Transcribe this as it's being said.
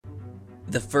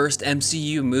The first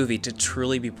MCU movie to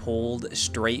truly be pulled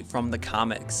straight from the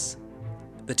comics.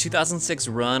 The 2006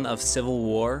 run of Civil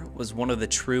War was one of the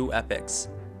true epics.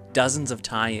 Dozens of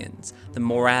tie-ins, the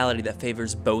morality that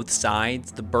favors both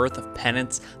sides, the birth of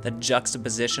penance, the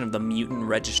juxtaposition of the Mutant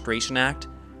Registration Act.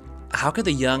 How could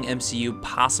the young MCU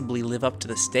possibly live up to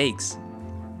the stakes?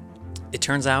 It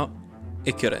turns out,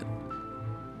 it couldn't.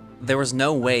 There was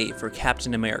no way for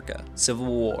Captain America: Civil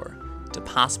War to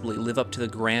possibly live up to the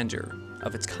grandeur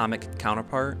of its comic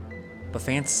counterpart, but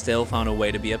fans still found a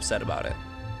way to be upset about it.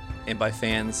 And by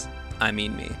fans, I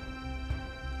mean me.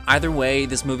 Either way,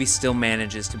 this movie still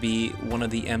manages to be one of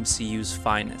the MCU's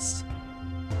finest.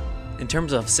 In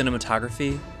terms of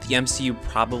cinematography, the MCU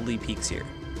probably peaks here.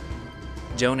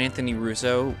 Joe and Anthony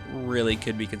Russo really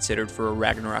could be considered for a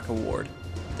Ragnarok Award.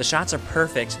 The shots are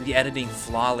perfect, the editing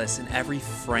flawless, and every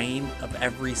frame of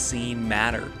every scene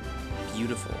mattered.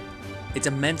 Beautiful. It's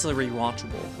immensely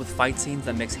rewatchable, with fight scenes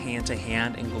that mix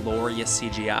hand-to-hand and glorious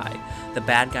CGI. The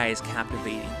bad guy is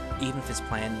captivating, even if his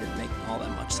plan didn't make all that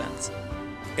much sense.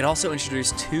 It also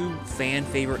introduced two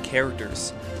fan-favorite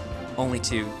characters, only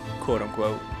to,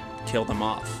 quote-unquote, kill them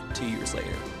off 2 years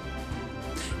later.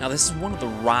 Now this is one of the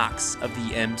rocks of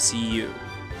the MCU.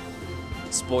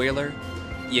 Spoiler,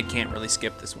 you can't really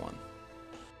skip this one.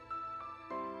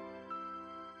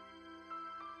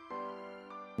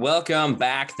 Welcome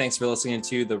back. Thanks for listening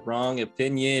to the Wrong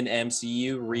Opinion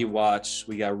MCU Rewatch.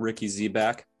 We got Ricky Z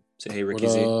back. Say hey, Ricky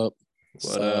Z.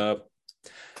 What up?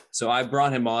 So I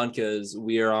brought him on because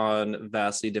we are on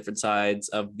vastly different sides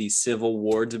of the Civil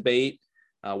War debate,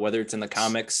 whether it's in the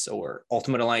comics or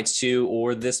Ultimate Alliance 2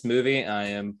 or this movie. I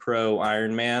am pro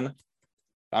Iron Man.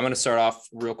 I'm going to start off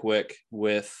real quick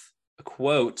with a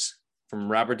quote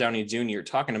from Robert Downey Jr.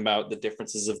 talking about the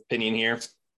differences of opinion here.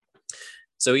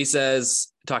 So he says,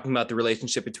 talking about the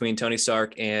relationship between Tony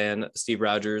Stark and Steve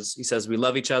Rogers, he says, "We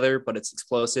love each other, but it's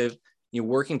explosive. You're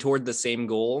working toward the same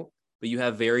goal, but you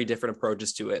have very different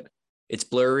approaches to it. It's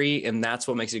blurry, and that's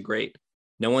what makes it great.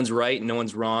 No one's right, no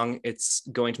one's wrong. It's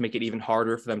going to make it even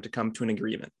harder for them to come to an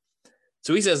agreement."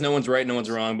 So he says no one's right, no one's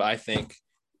wrong, but I think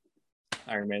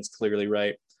Iron Man's clearly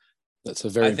right. That's a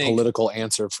very political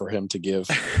answer for him to give.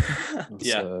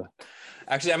 Yeah.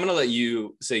 Actually, I'm going to let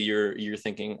you say your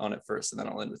thinking on it first, and then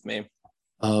I'll end with me.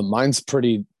 Mine's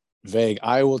pretty vague.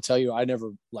 I will tell you, I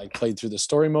never played through the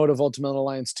story mode of Ultimate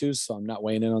Alliance 2, so I'm not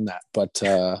weighing in on that. But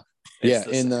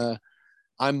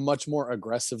I'm much more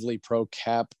aggressively pro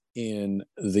Cap in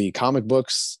the comic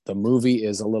books. The movie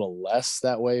is a little less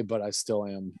that way, but I still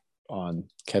am on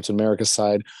Captain America's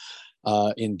side.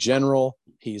 In general,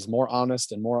 he's more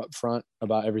honest and more upfront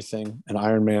about everything, and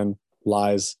Iron Man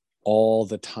lies all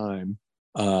the time.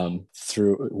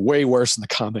 Through way worse in the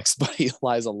comics, but he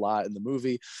lies a lot in the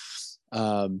movie.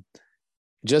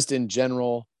 Just in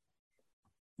general,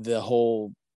 the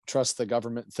whole trust the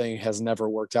government thing has never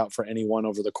worked out for anyone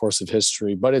over the course of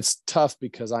history, but it's tough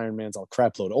because Iron Man's a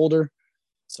crap load older.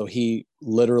 So he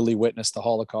literally witnessed the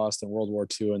Holocaust and World War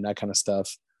II and that kind of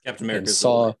stuff. Captain America saw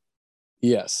older.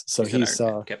 Yes. So he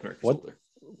saw Captain America's what?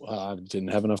 Older. I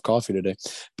didn't have enough coffee today,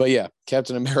 but yeah,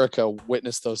 Captain America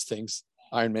witnessed those things.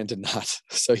 Iron Man did not.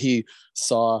 So he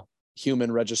saw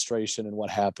human registration and what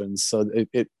happens. So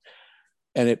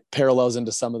it parallels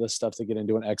into some of the stuff they get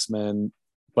into in X-Men,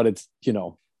 but it's, it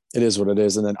is what it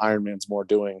is. And then Iron Man's more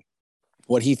doing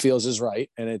what he feels is right.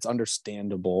 And it's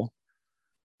understandable.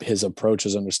 His approach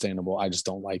is understandable. I just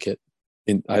don't like it.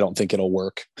 And I don't think it'll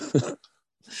work.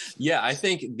 Yeah. I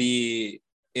think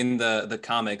in the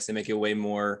comics, they make it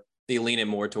they lean it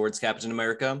more towards Captain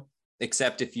America.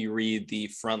 Except if you read the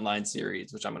Frontline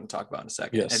series, which I'm going to talk about in a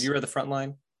second. Yes. Have you read the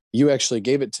Frontline? You actually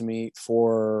gave it to me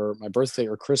for my birthday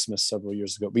or Christmas several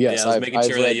years ago. But yes, I was making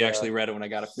sure that you actually read it when I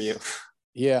got it for you.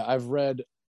 Yeah,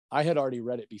 I had already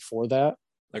read it before that.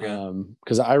 Okay.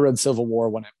 Because I read Civil War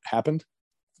when it happened,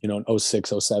 in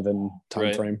 06, 07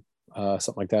 timeframe,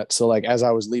 something like that. So as I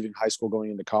was leaving high school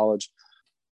going into college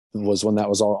was when that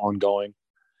was all ongoing.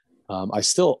 I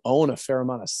still own a fair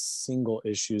amount of single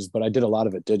issues, but I did a lot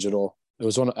of it digital. It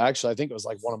was I think it was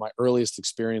one of my earliest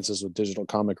experiences with digital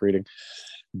comic reading.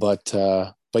 But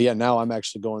yeah, now I'm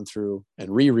actually going through and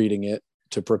rereading it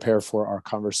to prepare for our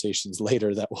conversations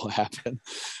later that will happen.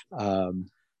 And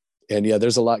yeah,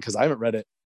 there's a lot because I haven't read it.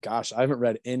 Gosh, I haven't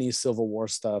read any Civil War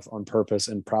stuff on purpose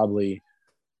in probably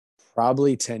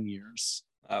 10 years.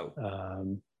 Oh.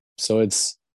 So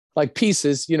it's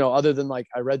pieces, other than I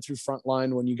read through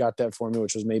Frontline when you got that for me,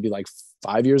 which was maybe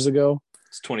 5 years ago.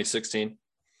 It's 2016.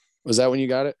 Was that when you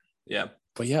got it? Yeah.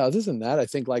 But yeah, other than that, I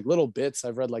think little bits.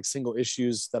 I've read single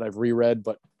issues that I've reread,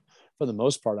 but for the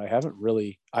most part, I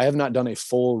have not done a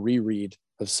full reread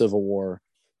of Civil War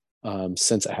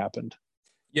since it happened.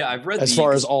 Yeah, I've read as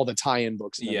far as all the tie-in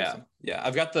books. And everything. Yeah.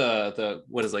 I've got the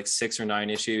what is like 6 or 9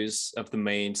 issues of the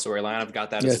main storyline. I've got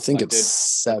that. Yeah, I think it's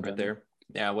 7 right there.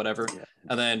 Yeah, whatever. Yeah.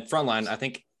 And then Frontline, I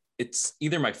think it's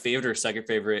either my favorite or second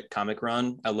favorite comic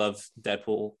run. I love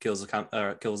Deadpool kills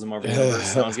the Marvel Universe.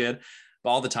 Sounds good. But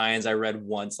all the tie-ins I read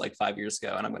once like 5 years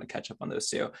ago, and I'm going to catch up on those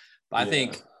too. But I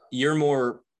think you're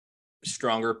more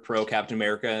stronger pro Captain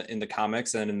America in the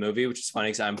comics than in the movie, which is funny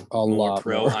because I'm more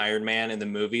pro Iron Man in the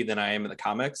movie than I am in the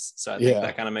comics. So I think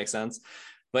that kind of makes sense.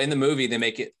 But in the movie, they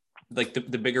make it like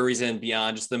the bigger reason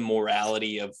beyond just the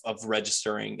morality of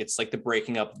registering. It's like the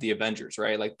breaking up of the Avengers,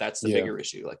 right? Like that's the bigger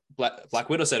issue. Like Black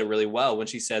Widow said it really well when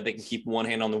she said they can keep one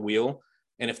hand on the wheel.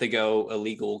 And if they go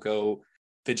illegal, go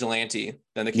vigilante,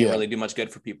 then they can't really do much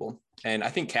good for people. And I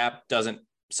think Cap doesn't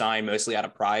sign mostly out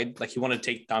of pride. Like he wanted to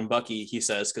take down Bucky, he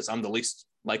says, because I'm the least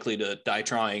likely to die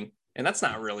trying. And that's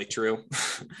not really true.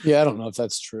 Yeah, I don't know if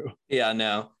that's true. Yeah,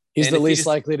 no. He's the least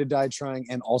likely to die trying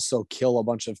and also kill a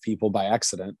bunch of people by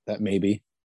accident. That maybe.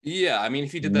 Yeah, I mean,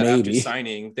 if he did that after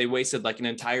signing, they wasted like an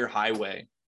entire highway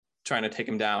trying to take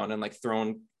him down and like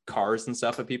throwing cars and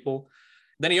stuff at people.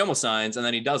 Then he almost signs and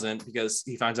then he doesn't because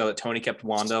he finds out that Tony kept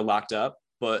Wanda locked up.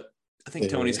 But I think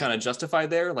Tony's kind of justified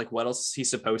there. Like, what else is he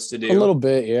supposed to do? A little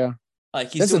bit, yeah.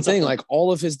 Like, that's the thing. Like,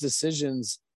 all of his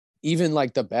decisions, even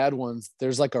like the bad ones,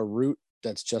 there's like a route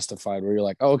that's justified where you're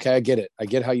like, oh, okay, I get it. I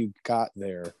get how you got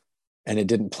there, and it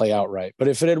didn't play out right. But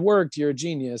if it had worked, you're a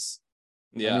genius.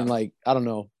 Yeah. I mean, like, I don't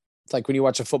know. It's like when you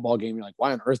watch a football game, you're like,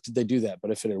 why on earth did they do that?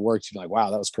 But if it had worked, you're like, wow,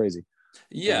 that was crazy.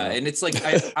 Yeah, and it's like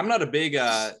I'm not a big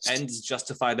ends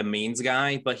justify the means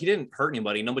guy, but he didn't hurt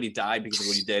anybody. Nobody died because of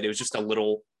what he did. It was just a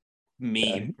little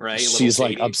mean, right? She's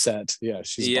like upset. Yeah,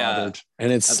 she's bothered.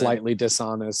 And it's slightly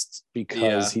dishonest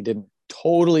because he didn't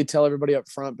totally tell everybody up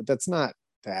front, but that's not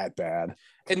that bad.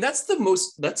 And that's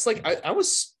like I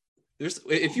was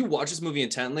if you watch this movie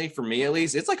intently, for me at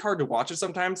least, it's like hard to watch it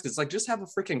sometimes because it's like just have a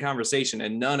freaking conversation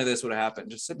and none of this would have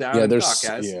happened. Just sit down and talk,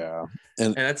 guys. Yeah.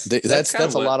 And that's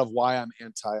a lot of why I'm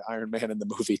anti Iron Man in the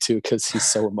movie too, because he's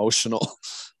so emotional.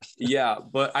 Yeah,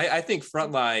 but I think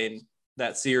Frontline,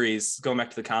 that series, going back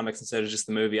to the comics instead of just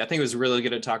the movie, I think it was really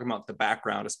good at talking about the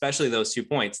background, especially those 2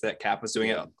 points that Cap was doing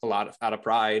it a lot out of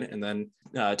pride, and then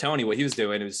Tony, what he was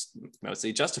doing, it was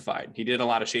mostly justified. He did a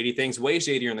lot of shady things, way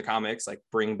shadier in the comics, like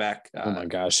bring back oh my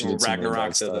gosh,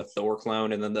 Ragnarok to the Thor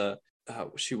clone, and then the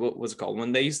what was it called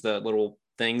when they used the little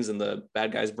things in the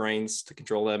bad guys' brains to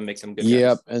control them, make them good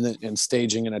guys. And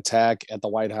staging an attack at the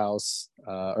White House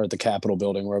or at the Capitol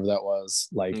building, wherever that was,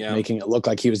 like making it look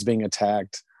like he was being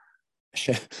attacked.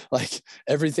 Like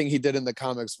everything he did in the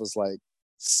comics was like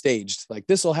staged, like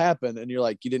this will happen, and you're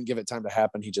like, you didn't give it time to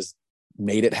happen, he just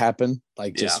made it happen,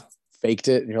 like just faked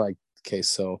it, and you're like, okay.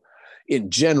 So in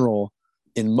general,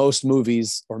 in most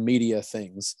movies or media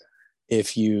things,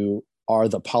 if you are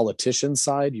the politician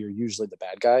side, you're usually the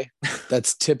bad guy.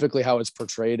 That's typically how it's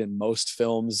portrayed in most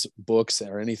films, books,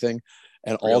 or anything.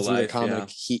 And all through the comic,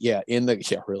 in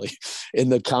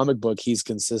the comic book, he's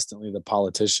consistently the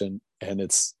politician, and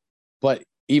but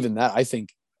even that, I think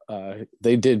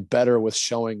they did better with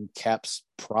showing Cap's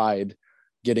pride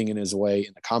getting in his way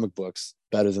in the comic books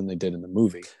better than they did in the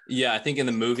movie. Yeah, I think in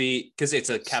the movie, because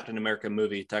it's a Captain America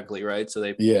movie, technically, right?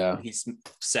 So he's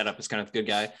set up as kind of a good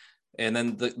guy. And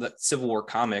then the Civil War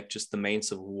comic, just the main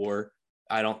Civil War,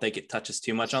 I don't think it touches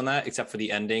too much on that, except for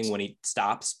the ending when he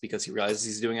stops because he realizes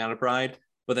he's doing it out of pride.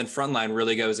 But then Frontline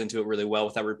really goes into it really well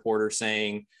with that reporter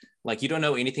saying, like, you don't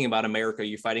know anything about America.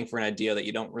 You're fighting for an idea that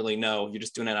you don't really know. You're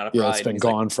just doing it out of pride. Yeah, it's been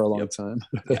gone for a long time.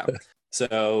 Yeah.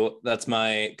 So that's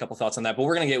my couple thoughts on that. But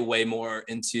we're going to get way more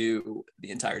into the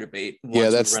entire debate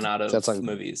once we run out of like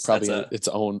movies. Probably its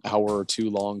own hour or two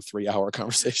long, 3-hour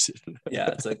conversation. Yeah,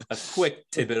 it's like a quick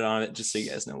tidbit on it, just so you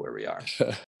guys know where we are.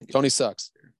 Tony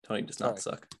sucks. Tony does not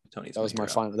suck. Tony's that was my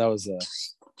final. That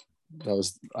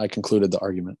was I concluded the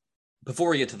argument.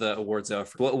 Before we get to the awards, though,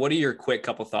 what are your quick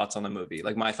couple thoughts on the movie?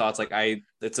 Like my thoughts,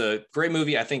 it's a great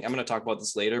movie. I think I'm going to talk about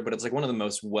this later, but it's like one of the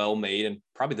most well-made and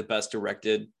probably the best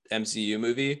directed MCU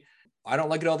movie. I don't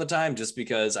like it all the time just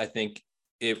because I think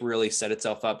it really set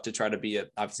itself up to try to be a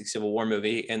obviously Civil War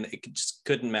movie, and it just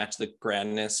couldn't match the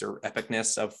grandness or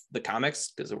epicness of the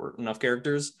comics because there were enough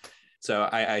characters. So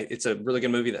it's a really good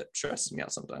movie that stresses me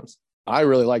out sometimes. I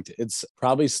really liked it. It's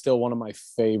probably still one of my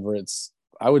favorites.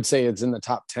 I would say it's in the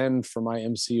top 10 for my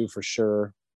MCU for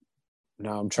sure.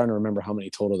 Now I'm trying to remember how many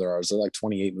total there are. Is there like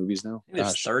 28 movies now?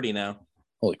 It's 30 now.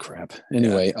 Holy crap.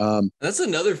 Anyway, that's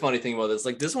another funny thing about this.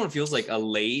 Like this one feels like a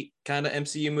late kind of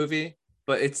MCU movie,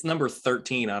 but it's number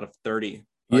 13 out of 30.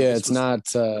 Like, it's not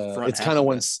it's kind of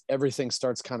when everything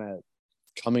starts kind of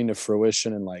coming to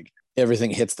fruition and like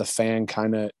everything hits the fan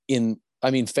kind of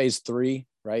phase 3,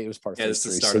 right? It was part of phase 3. This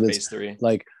is the start of phase 3.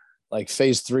 Like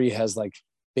phase 3 has like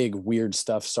big weird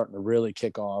stuff starting to really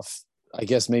kick off. I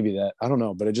guess maybe that, I don't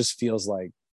know, but it just feels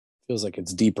like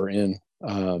it's deeper in.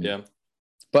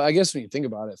 But I guess when you think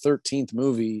about it, 13th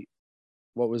movie,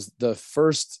 what was the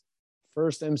first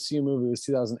MCU movie was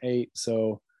 2008.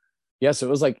 So it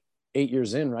was like 8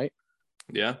 years in, right?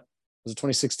 Yeah. Was it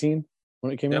 2016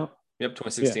 when it came out? Yep,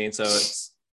 2016. Yeah. So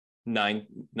it's nine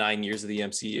years of the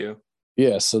MCU.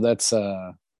 Yeah, so that's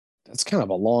kind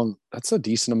of that's a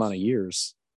decent amount of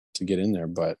years to get in there.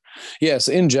 But yeah,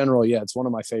 so in general, yeah, it's one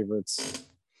of my favorites.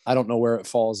 I don't know where it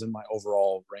falls in my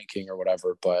overall ranking or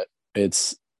whatever, but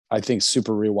it's, I think,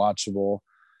 super rewatchable.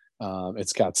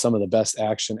 It's got some of the best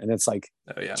action, and it's like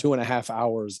 2.5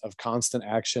 hours of constant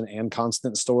action and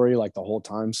constant story like the whole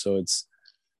time. So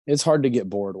it's hard to get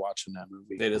bored watching that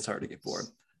movie. It is hard to get bored.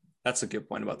 That's a good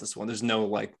point about this one. There's no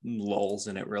like lulls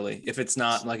in it really. If it's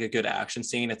not like a good action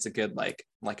scene, it's a good like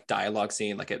dialogue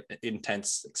scene, like an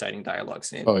intense, exciting dialogue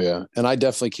scene. Oh yeah. And I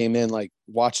definitely came in like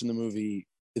watching the movie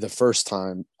the first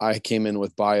time, I came in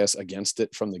with bias against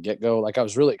it from the get-go. Like I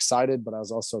was really excited, but I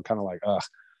was also kind of like,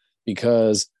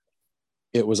 because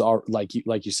it was all like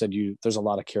you said, there's a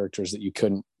lot of characters that you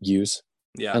couldn't use.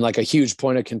 Yeah. And like a huge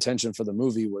point of contention for the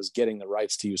movie was getting the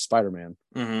rights to use Spider-Man.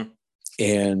 Mm-hmm.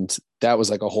 And that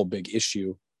was like a whole big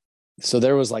issue. So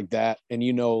there was like that. And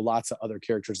lots of other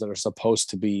characters that are supposed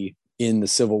to be in the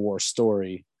Civil War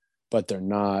story, but they're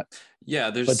not. Yeah,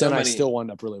 but then I still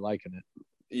wound up really liking it.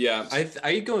 Yeah,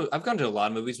 I've gone to a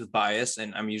lot of movies with bias,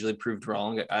 and I'm usually proved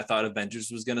wrong. I thought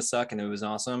Avengers was gonna suck, and it was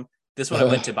awesome. This one I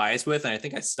went to bias with, and I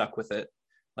think I stuck with it.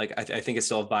 Like I think I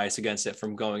still have bias against it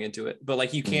from going into it. But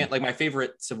like you can't like my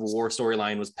favorite Civil War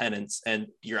storyline was Penance, and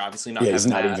you're obviously not. Yeah, he's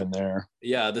not even there.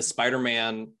 Yeah, the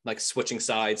Spider-Man like switching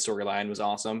sides storyline was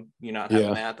awesome. You're not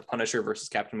having that. The Punisher versus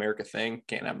Captain America thing,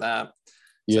 can't have that.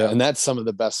 Yeah, and that's some of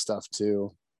the best stuff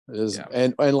too.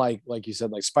 And like you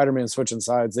said, like Spider-Man switching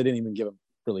sides, they didn't even give him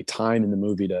really time in the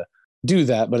movie to do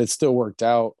that, but it still worked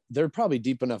out. They're probably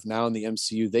deep enough now in the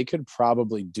MCU, they could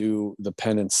probably do the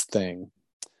Penance thing.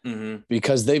 Mm-hmm.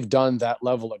 Because they've done that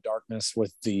level of darkness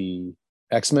with the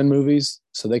X-Men movies,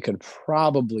 so they could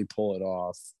probably pull it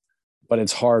off. But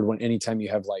it's hard when anytime you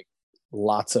have like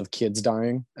lots of kids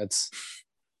dying, that's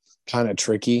kind of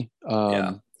tricky.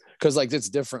 Because like it's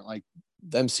different. Like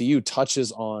the MCU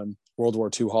touches on World War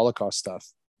II Holocaust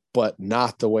stuff, but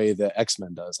not the way that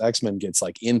X-Men does. X-Men gets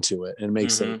like into it and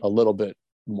makes it a little bit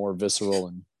more visceral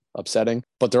and upsetting.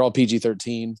 But they're all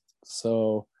PG-13,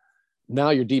 so now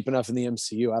you're deep enough in the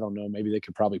MCU. I don't know. Maybe they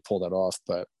could probably pull that off,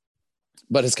 but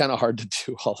it's kind of hard to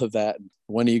do all of that.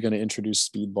 When are you going to introduce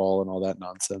Speedball and all that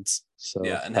nonsense? So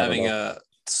yeah, and having a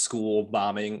school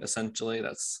bombing essentially,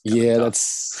 that's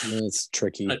that's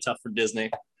tricky. Kind of tough for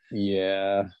Disney.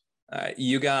 Yeah.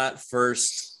 You got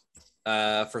first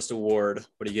award.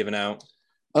 What are you giving out?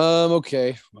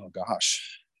 Okay. Oh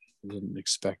gosh, I didn't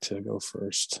expect to go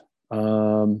first.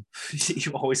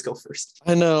 You always go first.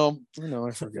 I know,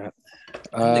 I forgot.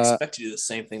 I didn't expect you to do the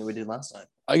same thing that we did last time.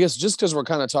 I guess just because we're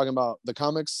kind of talking about the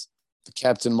comics, the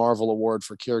Captain Marvel award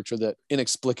for character that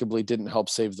inexplicably didn't help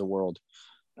save the world,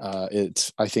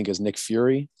 I think is Nick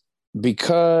Fury,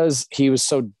 because he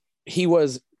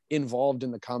was involved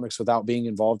in the comics without being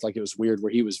involved. Like it was weird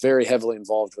where he was very heavily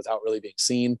involved without really being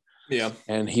seen. Yeah.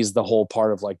 And he's the whole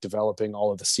part of like developing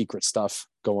all of the secret stuff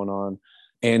going on.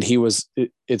 And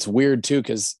it's weird too,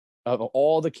 because of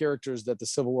all the characters that the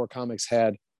Civil War comics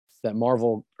had that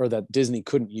Marvel or that Disney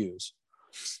couldn't use,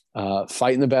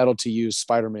 fighting the battle to use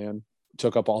Spider-Man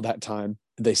took up all that time.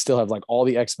 They still have like all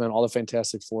the X-Men, all the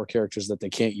Fantastic Four characters that they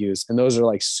can't use. And those are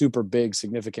like super big,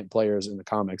 significant players in the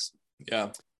comics.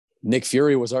 Yeah. Nick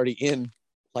Fury was already in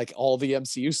like all the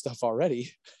MCU stuff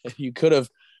already. You could have,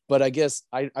 but I guess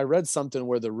I read something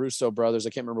where the Russo brothers, I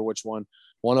can't remember which one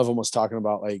of them was talking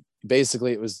about like,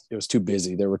 basically it was too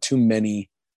busy. There were too many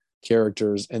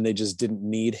characters and they just didn't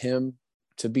need him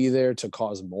to be there to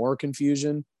cause more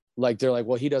confusion. Like they're like,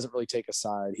 well, he doesn't really take a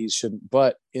side. He shouldn't.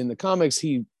 But in the comics,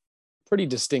 he pretty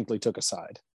distinctly took a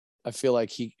side. I feel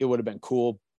like it would have been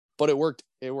cool, but it worked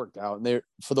out. And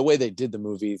for the way they did the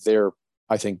movie, they're,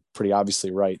 I think, pretty obviously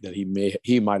right that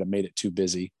he might have made it too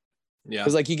busy. Yeah.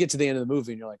 Because like you get to the end of the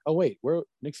movie and you're like, oh wait,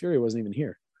 Nick Fury wasn't even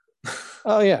here.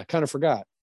 Oh yeah, kind of forgot.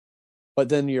 But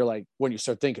then you're like, when you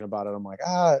start thinking about it, I'm like,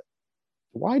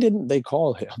 why didn't they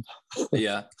call him?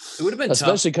 Yeah, it would have been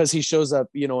especially because he shows up,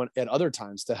 at other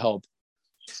times to help.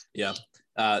 Yeah.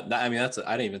 I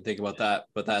didn't even think about that,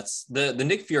 but that's the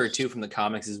Nick Fury too from the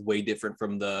comics is way different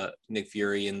from the Nick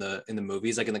Fury in the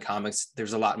movies. Like in the comics,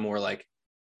 there's a lot more like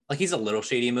like he's a little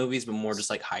shady in movies, but more just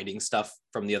like hiding stuff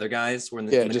from the other guys. Where in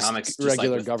the comics, just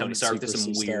regular like with Tony government Stark, there's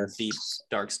some weird, stuff. deep,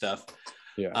 dark stuff.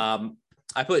 Yeah.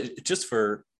 I put, just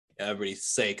for everybody's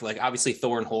sake, like obviously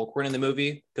Thor and Hulk were in the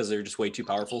movie because they're just way too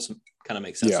powerful. So kind of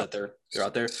makes sense that they're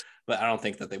out there. But I don't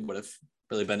think that they would have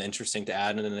really been interesting to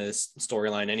add in this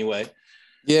storyline anyway.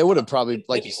 Yeah, it would have probably,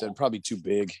 like you said, probably too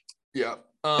big. Yeah.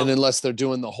 And unless they're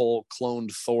doing the whole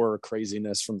cloned Thor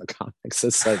craziness from the comics,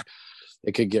 it's like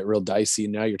it could get real dicey.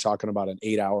 Now you're talking about an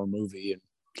 8-hour movie, and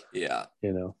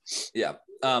you know. Yeah.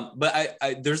 But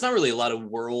I there's not really a lot of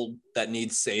world that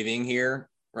needs saving here,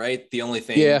 right? The only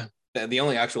thing, the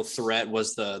only actual threat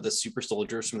was the super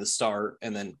soldiers from the start,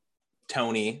 and then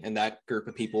Tony and that group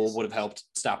of people would have helped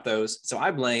stop those. So I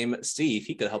blame Steve.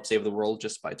 He could help save the world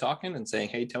just by talking and saying,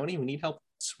 "Hey, Tony, we need help."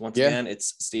 Once again,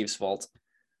 it's Steve's fault.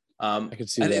 I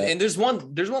could see that. And there's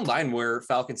one line where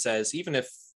Falcon says,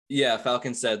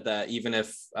 Falcon said that even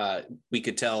if we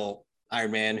could tell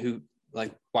Iron Man who,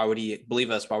 like, why would he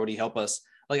believe us? Why would he help us?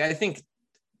 Like, I think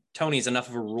Tony's enough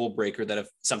of a rule breaker that if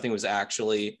something was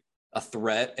actually a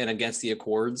threat and against the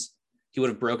Accords, he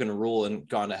would have broken a rule and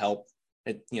gone to help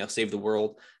it, save the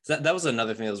world. So that was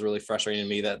another thing that was really frustrating to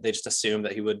me, that they just assumed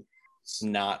that he would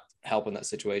not help in that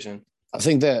situation. I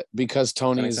think that because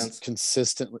Tony's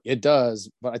consistently, it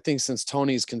does, but I think since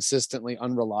Tony's consistently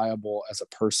unreliable as a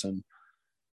person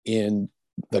in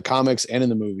the comics and in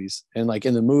the movies, and like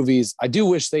in the movies, I do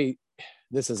wish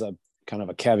this is a kind of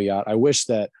a caveat. I wish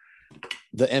that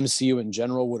the MCU in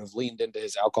general would have leaned into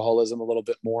his alcoholism a little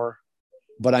bit more,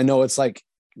 but I know it's like,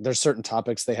 there's certain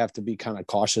topics they have to be kind of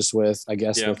cautious with, I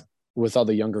guess, with all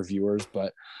the younger viewers,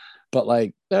 but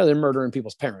like they're murdering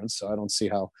people's parents. So I don't see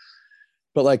how.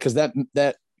 But like, because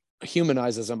that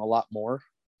humanizes him a lot more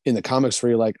in the comics, where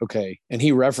you're like, okay, and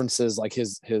he references like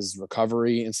his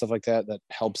recovery and stuff like that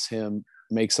helps him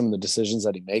make some of the decisions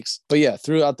that he makes. But yeah,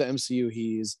 throughout the MCU,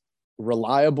 he's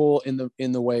reliable in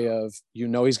the way of,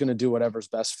 he's going to do whatever's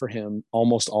best for him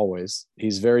almost always.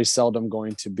 He's very seldom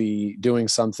going to be doing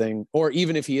something, or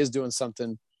even if he is doing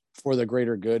something for the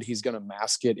greater good, he's going to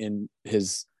mask it in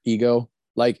his ego,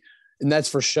 like, and that's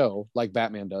for show, like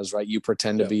Batman does, right? You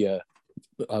pretend to be a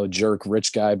jerk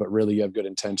rich guy, but really you have good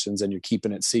intentions and you're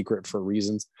keeping it secret for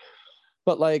reasons.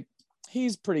 But like,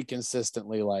 he's pretty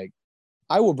consistently like,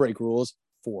 I will break rules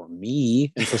for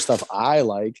me and for stuff I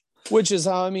like, which is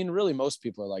how, really most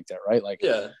people are like that, right? Like,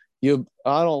 I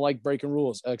don't like breaking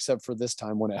rules except for this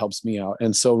time when it helps me out.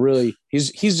 And so really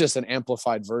he's just an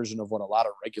amplified version of what a lot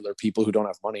of regular people who don't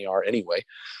have money are anyway.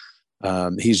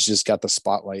 He's just got the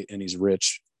spotlight and he's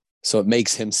rich. So it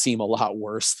makes him seem a lot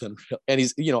worse than, and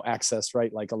he's, access,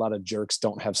 right? Like a lot of jerks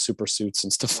don't have super suits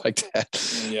and stuff like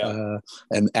that.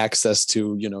 And access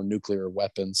to, nuclear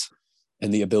weapons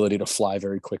and the ability to fly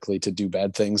very quickly to do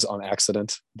bad things on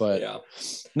accident. But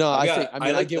no,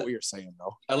 I get what you're saying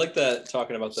though. I like that,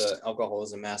 talking about the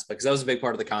alcoholism aspect, because that was a big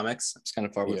part of the comics. It's kind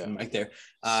of far away from Mike there.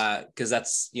 Because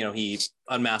that's, he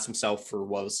unmasked himself for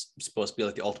what was supposed to be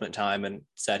like the ultimate time and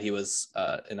said he was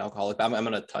an alcoholic. But I'm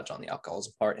going to touch on the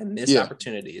alcoholism part and missed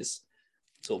opportunities.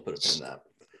 So we'll put it in that.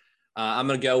 I'm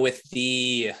going to go with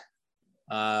the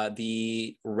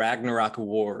Ragnarok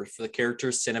Award for the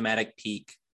character's cinematic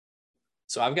peak.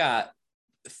 So I've got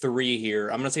 3 here.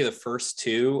 I'm going to say the first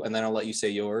 2, and then I'll let you say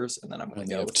yours, and then I'm going to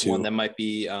go with one that might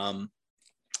be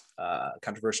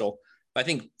controversial. But I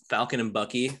think Falcon and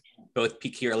Bucky both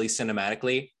peak here, at least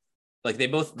cinematically. Like they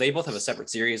both have a separate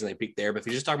series and they peak there. But if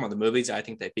you're just talking about the movies, I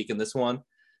think they peak in this one.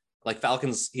 Like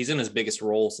he's in his biggest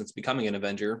role since becoming an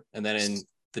Avenger, and then in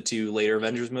the 2 later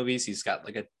Avengers movies, he's got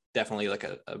like definitely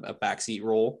a backseat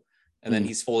role, and then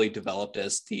he's fully developed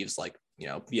as Steve's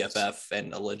BFF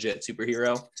and a legit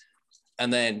superhero.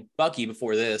 And then Bucky,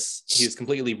 before this, he was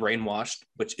completely brainwashed,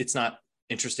 which it's not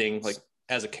interesting, like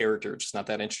as a character, it's just not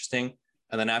that interesting.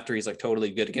 And then after, he's like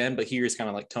totally good again, but here he's kind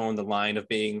of like towing the line of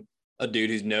being a dude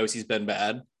who knows he's been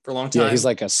bad for a long time. Yeah, he's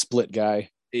like a split guy.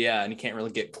 Yeah, and he can't really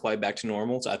get quite back to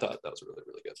normal. So I thought that was really,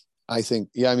 really good. I think,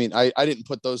 I didn't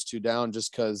put those 2 down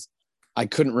just because I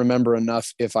couldn't remember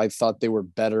enough if I thought they were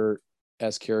better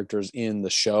as characters in the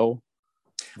show.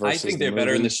 I think they're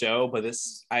better in the show, but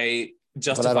I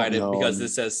justified it because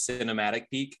this says cinematic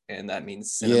peak, and that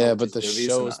means but the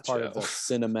show is part of the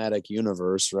cinematic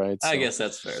universe, right? So I guess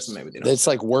that's fair. So maybe they don't. It's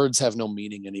like words have no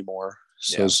meaning anymore.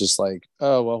 So it's just like,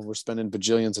 oh well, we're spending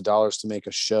bajillions of dollars to make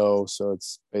a show, so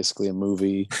it's basically a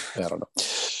movie. I don't know.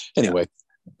 Anyway,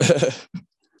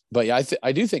 but yeah,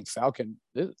 I do think Falcon.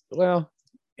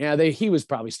 He was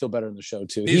probably still better in the show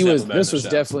too. This was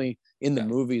definitely in the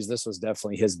movies. This was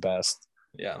definitely his best.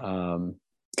 Yeah.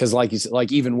 Because like you said,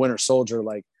 like even Winter Soldier,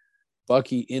 like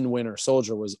Bucky in Winter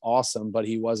Soldier was awesome, but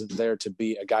he wasn't there to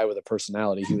be a guy with a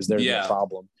personality. He was there to be a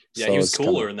problem. Yeah, so he was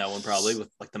cooler in that one, probably, with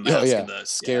like the mask. Oh, yeah, and the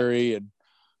scary and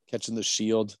catching the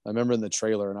shield. I remember in the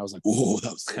trailer, and I was like, "Whoa,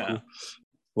 that was so cool."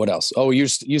 What else? Oh, you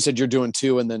said you're doing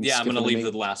 2, and then I'm gonna leave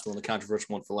the last one, the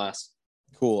controversial one, for last.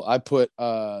 Cool. I put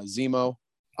Zemo.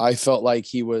 I thought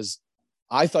he was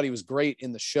great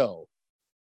in the show,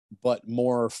 but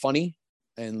more funny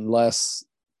and less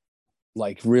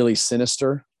like really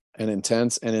sinister and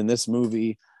intense. And in this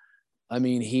movie, I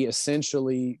mean, he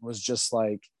essentially was just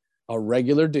like a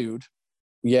regular dude.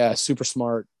 Yeah, super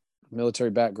smart,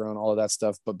 military background, all of that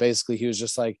stuff. But basically, he was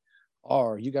just like,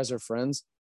 "Oh, you guys are friends?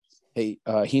 Hey,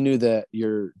 he knew that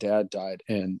your dad died,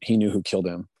 and he knew who killed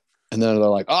him." And then they're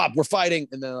like, "Oh, we're fighting,"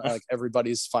 and then like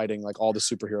everybody's fighting, like all the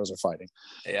superheroes are fighting.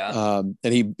 Yeah.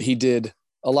 And he did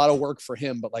a lot of work for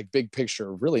him, but like big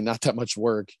picture, really not that much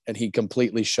work. And he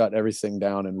completely shut everything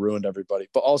down and ruined everybody.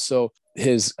 But also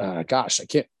his,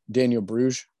 Daniel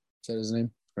Bruges, is that his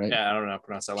name? Right? Yeah, I don't know how to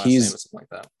pronounce that last name or something like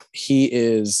that. He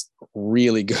is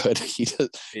really good. He's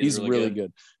really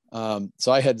good.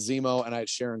 So I had Zemo and I had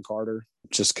Sharon Carter,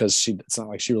 just because it's not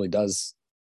like she really does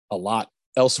a lot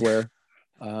elsewhere.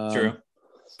 True. A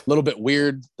little bit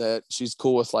weird that she's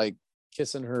cool with like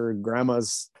kissing her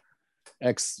grandma's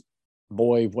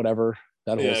ex-boy, whatever.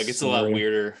 It gets a lot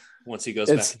weirder once he goes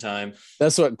back in time.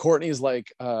 That's what Courtney's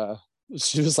like.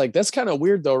 She was like, "That's kind of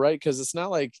weird though, right? Because it's not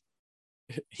like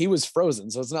he was frozen,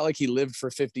 so it's not like he lived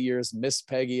for 50 years, missed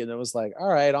Peggy, and it was like, all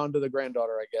right, on to the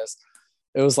granddaughter, I guess."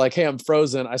 It was like, "Hey, I'm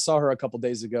frozen. I saw her a couple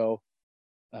days ago.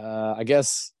 I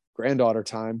guess granddaughter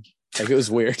time." Like, it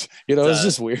was weird. It was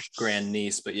just weird.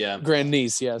 Grandniece, but yeah.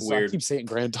 Grandniece, yeah. So weird. I keep saying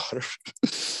granddaughter.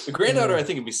 The granddaughter, I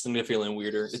think, would be significantly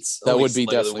weirder. That would be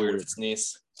definitely weird if it's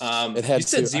niece. You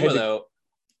said Zemo, though.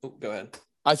 Oh, go ahead.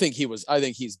 I think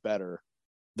he's better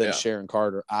than Sharon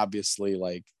Carter. Obviously,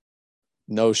 like,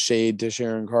 no shade to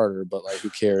Sharon Carter, but like, who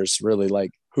cares? Really,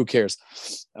 like, who cares?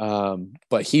 But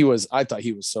I thought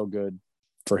he was so good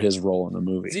for his role in the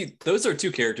movie. See, those are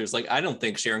two characters. Like, I don't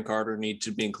think Sharon Carter needs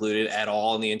to be included at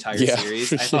all in the entire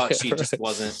series. I thought she just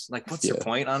wasn't like, what's your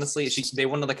point? Honestly, they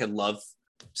wanted like a love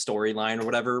storyline or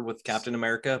whatever with Captain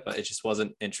America, but it just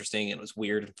wasn't interesting. It was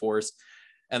weird and forced.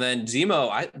 And then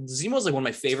Zemo's like one of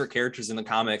my favorite characters in the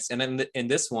comics. And then in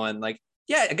this one, like,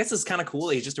 yeah, I guess it's kind of cool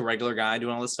that he's just a regular guy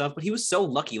doing all this stuff, but he was so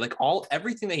lucky. Like,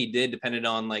 everything that he did depended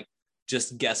on like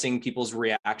just guessing people's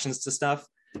reactions to stuff.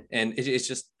 And it's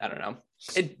just, I don't know.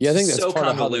 I think that's so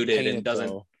convoluted and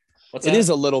doesn't. It is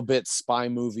a little bit spy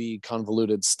movie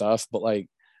convoluted stuff, but like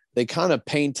they kind of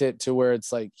paint it to where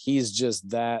it's like he's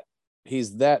that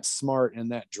smart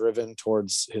and that driven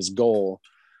towards his goal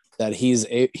that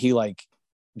he like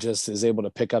just is able to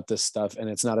pick up this stuff, and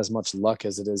it's not as much luck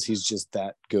as it is he's just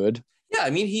that good. Yeah, I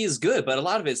mean, he is good, but a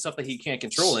lot of it's stuff that he can't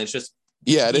control, and it's just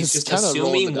he's just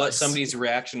assuming what somebody's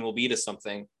reaction will be to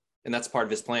something. And that's part of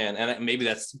his plan. And maybe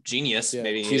that's genius. Yeah,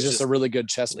 maybe he's just a really good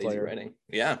chess player. Writing.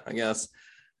 Yeah, I guess.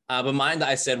 But mine that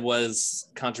I said was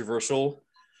controversial.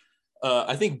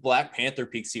 I think Black Panther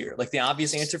peaks here. Like, the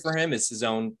obvious answer for him is his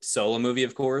own solo movie,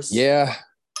 of course. Yeah.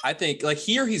 I think like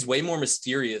here he's way more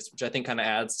mysterious, which I think kind of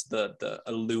adds to the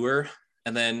allure.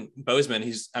 And then Boseman,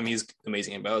 he's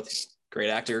amazing in both. Great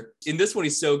actor. In this one,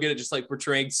 he's so good at just like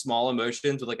portraying small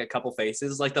emotions with like a couple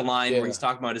faces. Like the line where he's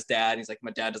talking about his dad. And he's like,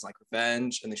 "My dad doesn't like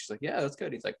revenge." And then she's like, "Yeah, that's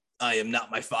good." He's like, "I am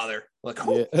not my father." Like,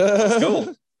 oh, let's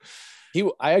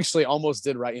go. I actually almost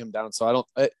did write him down. So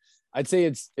I'd say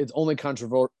it's only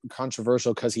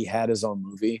controversial because he had his own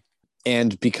movie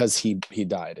and because he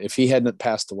died. If he hadn't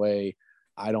passed away,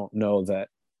 I don't know that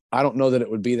it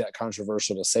would be that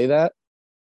controversial to say that,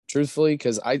 truthfully,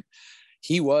 because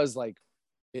he was like,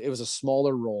 it was a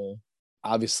smaller role,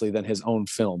 obviously, than his own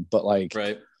film, but like,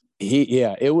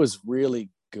 it was really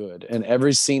good. And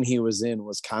every scene he was in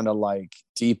was kind of like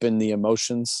deep in the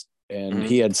emotions, and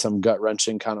he had some gut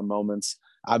wrenching kind of moments,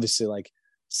 obviously, like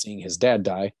seeing his dad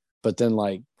die, but then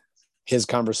like his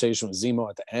conversation with Zemo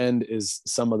at the end is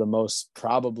some of the most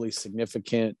probably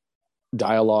significant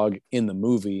dialogue in the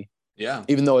movie. Yeah.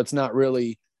 Even though it's not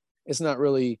really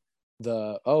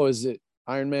the, oh, is it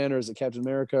Iron Man or is it Captain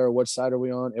America or which side are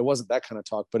we on? It wasn't that kind of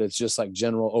talk, but it's just like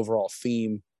general overall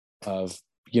theme of,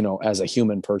 as a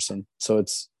human person. So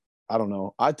it's, I don't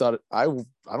know. I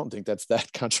don't think that's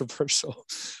that controversial.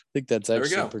 I think that's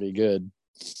actually pretty good.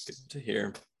 Good to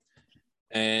hear.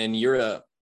 And you're up.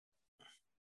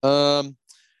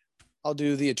 I'll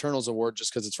do the Eternals Award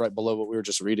just because it's right below what we were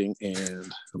just reading,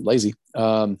 and I'm lazy.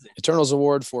 Eternals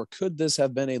Award for could this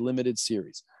have been a limited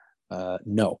series?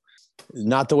 No,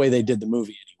 not the way they did the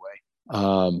movie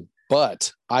anyway.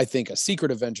 But I think a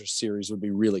Secret Avengers series would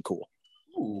be really cool.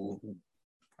 Ooh,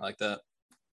 I like that.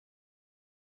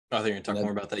 I think you're gonna talk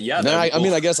more about that. Yeah, no, cool. I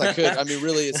mean, I guess I could. I mean,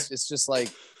 really, it's just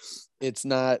like, it's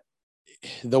not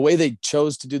the way they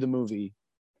chose to do the movie.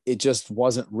 It just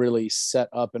wasn't really set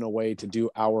up in a way to do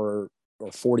hour or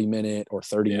 40-minute or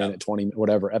 30-minute, 20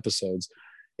 whatever episodes.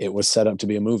 It was set up to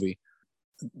be a movie.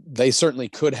 They certainly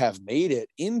could have made it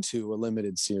into a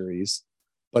limited series,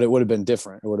 but it would have been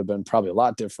different. It would have been probably a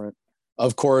lot different.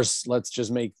 Of course, let's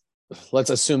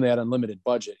assume they had unlimited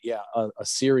budget. Yeah, a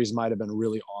series might have been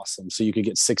really awesome. So you could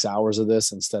get 6 hours of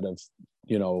this instead of,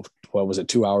 what was it,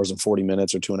 2 hours and 40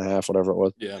 minutes or 2.5, whatever it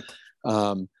was. Yeah.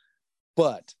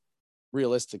 But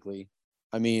realistically,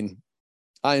 I mean,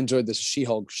 I enjoyed this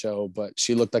She-Hulk show, but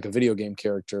she looked like a video game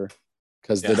character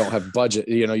because they don't have budget.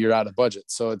 You're out of budget.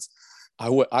 So I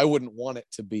wouldn't want it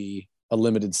to be a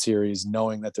limited series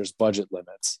knowing that there's budget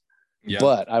limits. Yeah.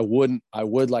 But I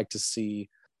would like to see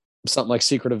something like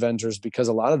Secret Avengers, because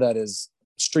a lot of that is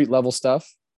street level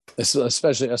stuff,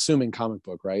 especially assuming comic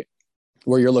book, right?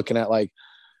 Where you're looking at like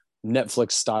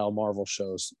Netflix style Marvel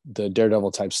shows, the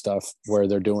Daredevil type stuff where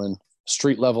they're doing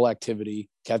street level activity.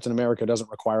 Captain America doesn't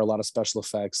require a lot of special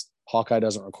effects. Hawkeye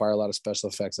doesn't require a lot of special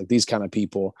effects. Like these kind of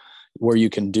people where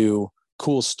you can do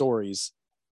cool stories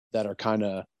that are kind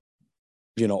of,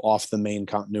 off the main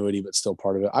continuity, but still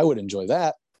part of it. I would enjoy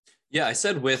that. Yeah. I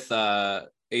said with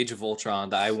Age of Ultron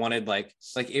that I wanted like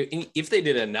if they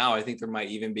did it now, I think there might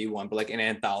even be one, but like an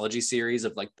anthology series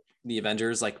of like the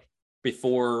Avengers, like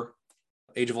before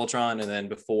Age of Ultron and then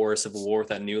before Civil War with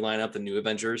that new lineup, the new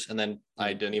Avengers. And then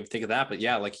I didn't even think of that, but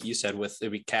yeah, like you said,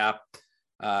 it'd be Cap,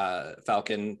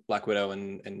 Falcon, Black Widow,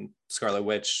 and Scarlet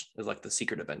Witch is like the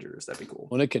Secret Avengers. That'd be cool.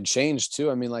 Well, it could change too.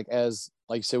 I mean, like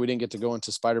you said, we didn't get to go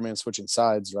into Spider-Man switching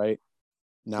sides, right?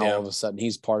 Now all of a sudden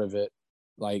he's part of it.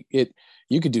 Like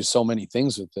you could do so many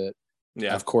things with it.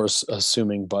 Yeah. Of course,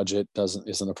 assuming budget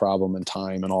isn't a problem and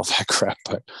time and all that crap.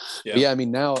 But yeah, I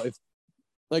mean, now if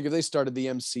they started the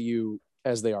MCU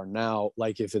as they are now,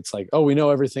 like if it's like, oh, we know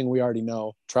everything we already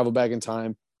know, travel back in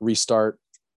time, restart.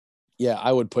 Yeah,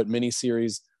 I would put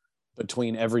miniseries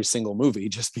between every single movie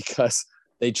just because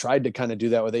they tried to kind of do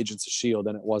that with Agents of S.H.I.E.L.D.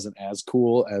 and it wasn't as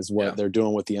cool as what they're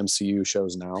doing with the MCU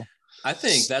shows now. I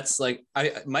think that's like,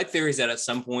 my theory is that at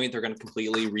some point they're going to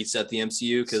completely reset the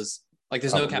MCU because like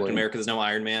there's no Captain America, there's no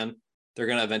Iron Man. They're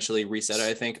going to eventually reset it,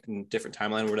 I think, in a different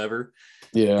timeline or whatever.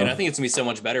 Yeah. And I think it's going to be so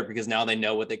much better because now they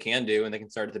know what they can do and they can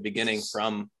start at the beginning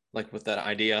from like with that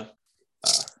idea.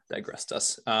 Digressed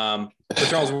us. But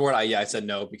Charles Ward, I said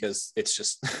no because it's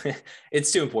just,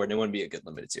 it's too important. It wouldn't be a good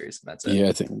limited series. And that's it. Yeah,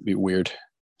 I think it'd be weird.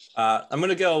 I'm going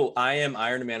to go I Am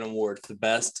Iron Man Award for the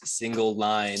best single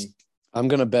line. I'm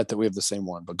going to bet that we have the same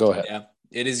one, but go ahead. Yeah.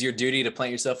 It is your duty to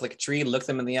plant yourself like a tree, look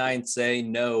them in the eye and say,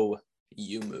 no,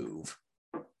 you move.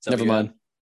 Never mind.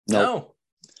 No,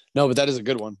 but that is a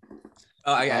good one.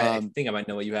 Oh, I think I might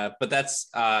know what you have, but that's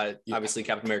obviously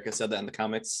Captain America said that in the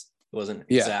comics. It wasn't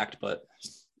exact, but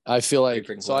I feel like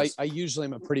I usually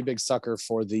am a pretty big sucker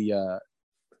for the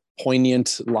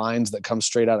poignant lines that come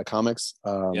straight out of comics.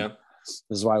 This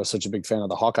is why I was such a big fan of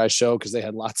the Hawkeye show because they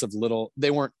had lots of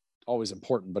they weren't always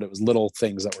important, but it was little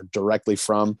things that were directly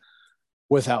from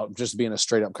without just being a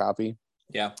straight up copy.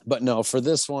 Yeah. But no, for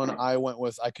this one, I went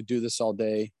with I Could Do This All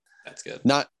Day. That's good.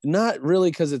 Not really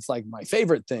because it's like my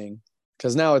favorite thing,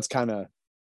 because now it's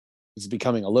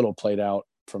becoming a little played out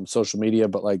from social media,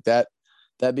 but like that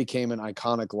became an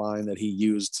iconic line that he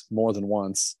used more than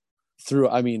once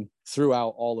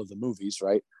throughout all of the movies,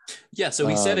 right? Yeah. So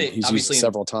he said it he's obviously used it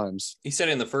several times. He said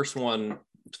it in the first one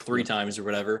 3 times or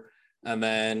whatever. And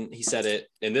then he said it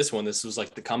in this one. This was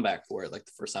like the comeback for it, like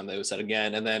the first time they said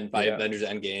again. And then by Avengers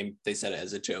Endgame, they said it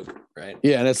as a joke, right?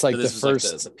 Yeah, and it's like so the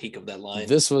first like the peak of that line.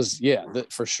 This was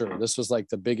for sure. This was like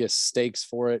the biggest stakes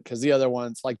for it because the other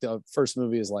ones, like the first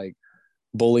movie, is like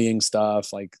bullying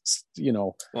stuff, like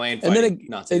and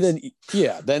then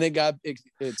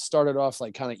it started off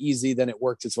like kind of easy, then it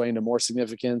worked its way into more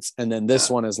significance, and then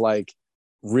this one is like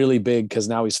really big because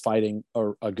now he's fighting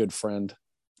a good friend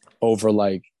over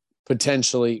like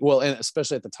potentially, and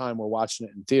especially at the time we're watching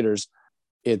it in theaters,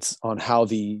 it's on how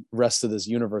the rest of this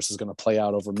universe is going to play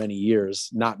out over many years,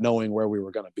 not knowing where we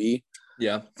were going to be.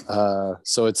 Yeah.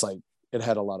 So it's like it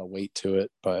had a lot of weight to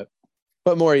it, but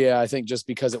more, I think just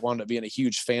because it wound up being a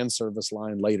huge fan service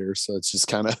line later, so it's just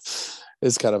kind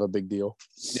of a big deal.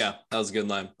 Yeah, that was a good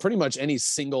line. Pretty much any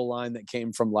single line that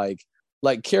came from like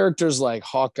characters like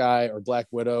Hawkeye or Black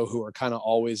Widow, who are kind of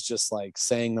always just like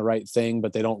saying the right thing,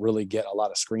 but they don't really get a lot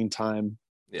of screen time.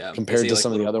 Yeah, compared to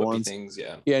some of the other ones. Things,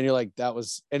 and you're like,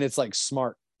 and it's like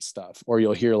smart stuff. Or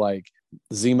you'll hear like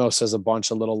Zemo says a bunch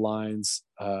of little lines.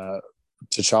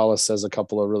 T'Challa says a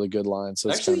couple of really good lines.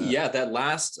 So actually, yeah, that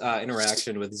last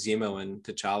interaction with Zemo and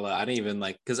T'Challa, I didn't even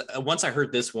like, because once I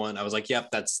heard this one, I was like, yep,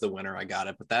 that's the winner. I got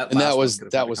it. But that was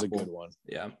a good one.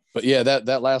 Yeah. But yeah,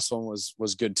 that last one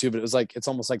was good too. But it was like, it's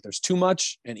almost like there's too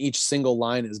much, and each single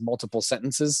line is multiple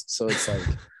sentences. So it's like,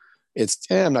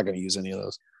 I'm not going to use any of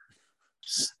those.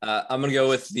 I'm going to go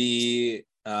with the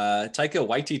Taika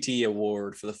Waititi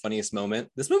Award for the funniest moment.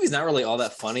 This movie's not really all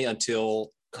that funny until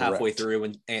halfway through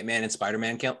when Ant-Man and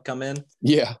Spider-Man come in.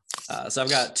 Yeah. So I've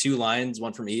got two lines,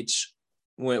 one from each.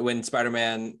 When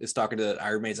Spider-Man is talking to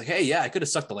Iron Man, he's like, hey, yeah, I could have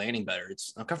stuck the landing better.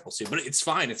 It's an uncomfortable suit, but it's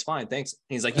fine, thanks. And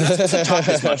he's like, you're not supposed to talk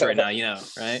this much right now,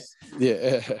 right?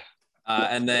 Yeah.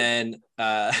 And then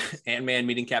Ant-Man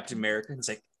meeting Captain America. He's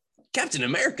like, Captain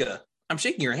America, I'm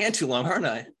shaking your hand too long, aren't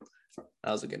I?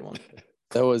 That was a good one.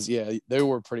 That was, they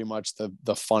were pretty much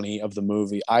the funny of the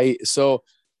movie. I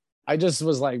just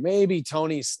was like, maybe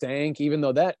Tony stank, even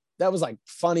though that was like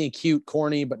funny, cute,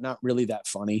 corny, but not really that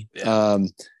funny. Yeah.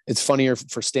 It's funnier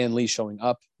for Stan Lee showing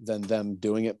up than them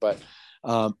doing it. But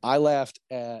I laughed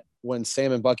at when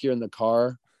Sam and Bucky are in the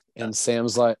car, and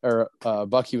Sam's like, or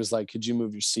Bucky was like, could you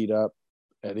move your seat up?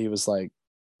 And he was like,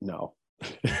 no.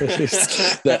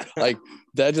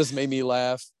 that just made me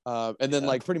laugh. And then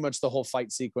like pretty much the whole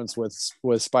fight sequence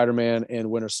with Spider-Man and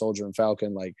Winter Soldier and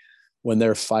Falcon, like when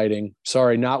they're fighting,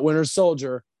 sorry, not Winter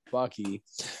Soldier, Bucky,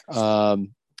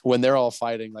 when they're all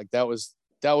fighting, like that was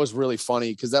really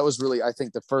funny, because that was really, I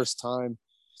think, the first time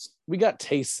we got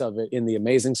tastes of it in the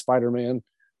Amazing Spider-Man,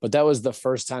 but that was the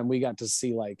first time we got to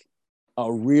see like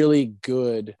a really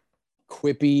good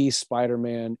quippy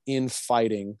Spider-Man in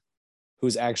fighting,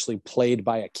 who's actually played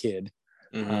by a kid.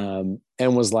 And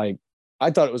was like, I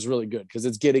thought it was really good, because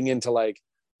it's getting into like,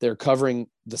 they're covering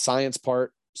the science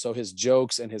part. So his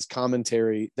jokes and his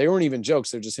commentary, they weren't even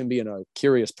jokes. They're just him being a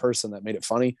curious person that made it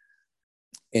funny.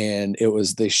 And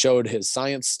they showed his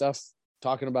science stuff,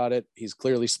 talking about it. He's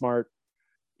clearly smart.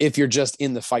 If you're just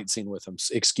in the fight scene with him,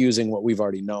 excusing what we've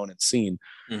already known and seen,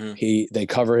 they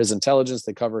cover his intelligence,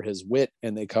 they cover his wit,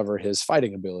 and they cover his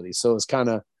fighting ability. So it's kind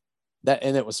of that,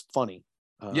 and it was funny.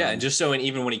 And just showing,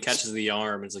 even when he catches the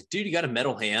arm, it's like, dude, you got a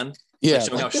metal hand. Yeah, like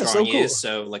showing how strong he is.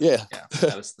 So like,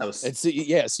 that was. So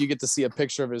you get to see a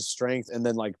picture of his strength, and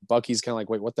then like Bucky's kind of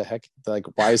like, wait, what the heck? Like,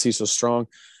 why is he so strong?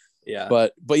 Yeah.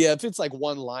 But yeah, if it's like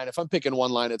one line, if I'm picking one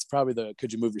line, it's probably the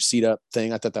 "could you move your seat up"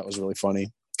 thing. I thought that was really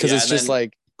funny, because it's just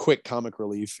like quick comic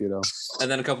relief, And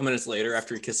then a couple minutes later,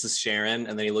 after he kisses Sharon,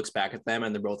 and then he looks back at them,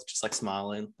 and they're both just like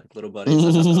smiling, like little buddies.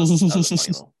 That was a funny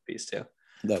little piece too.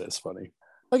 That is funny.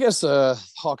 I guess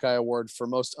Hawkeye Award for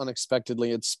most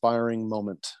unexpectedly inspiring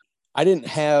moment. I didn't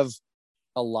have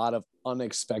a lot of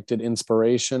unexpected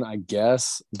inspiration, I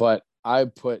guess, but I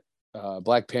put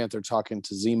Black Panther talking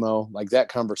to Zemo, like that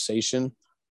conversation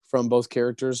from both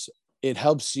characters. It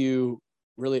helps you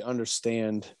really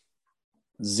understand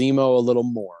Zemo a little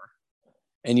more.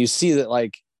 And you see that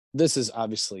like, this is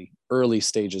obviously early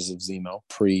stages of Zemo,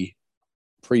 pre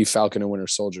Falcon and Winter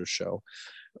Soldier show,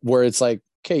 where it's like,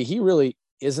 okay, he really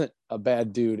isn't a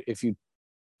bad dude if you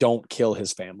don't kill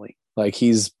his family. Like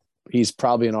he's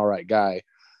probably an all right guy.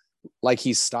 Like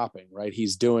he's stopping, right?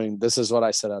 He's doing, this is what I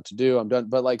set out to do. I'm done.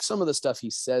 But like some of the stuff he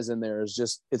says in there is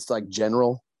just, it's like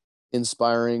general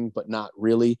inspiring, but not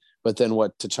really. But then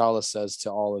what T'Challa says to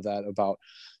all of that about,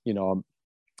 I'm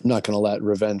not going to let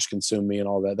revenge consume me and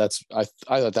all that.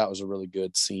 I thought that was a really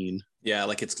good scene. Yeah.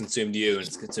 Like it's consumed you and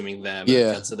it's consuming them.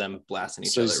 Yeah. And them blasting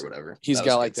each other or whatever. He's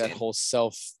got like that whole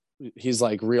he's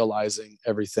like realizing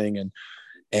everything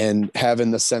and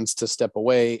having the sense to step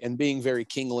away and being very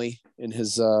kingly in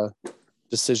his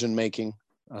decision making.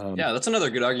 That's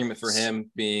another good argument for him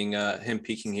being him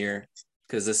peaking here,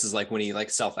 because this is like when he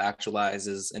like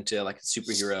self-actualizes into like a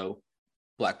superhero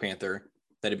Black Panther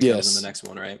that he becomes in the next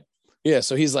one, right? Yeah,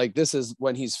 so he's like, this is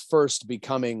when he's first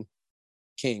becoming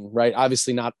king, right?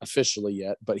 Obviously not officially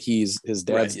yet, but his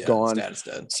dad's gone. His dad's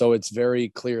dead. So it's very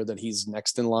clear that he's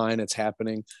next in line. It's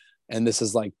happening. And this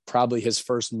is like probably his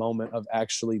first moment of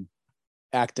actually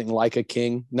acting like a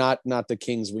king, not the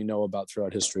kings we know about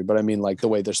throughout history, but I mean like the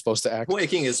way they're supposed to act. The way a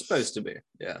king is supposed to be.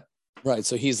 Yeah. Right.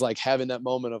 So he's like having that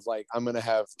moment of like, I'm going to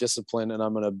have discipline and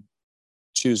I'm going to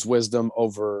choose wisdom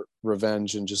over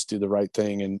revenge and just do the right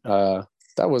thing. And I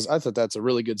thought that's a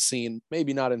really good scene.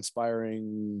 Maybe not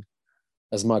inspiring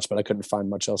as much, but I couldn't find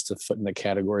much else to put in the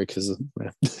category because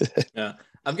yeah,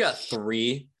 I've got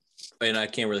 3 and I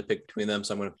can't really pick between them,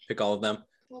 so I'm going to pick all of them.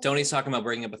 Tony's talking about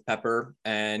breaking up with Pepper,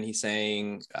 and he's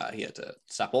saying he had to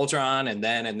stop Ultron, and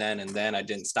then I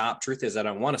didn't stop. Truth is, I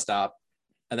don't want to stop.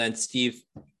 And then Steve,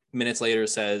 minutes later,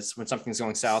 says when something's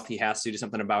going south, he has to do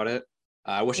something about it.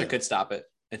 I wish I could stop it.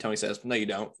 And Tony says, no, you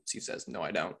don't. Steve says, no,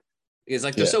 I don't. It's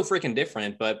like they're so freaking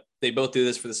different, but they both do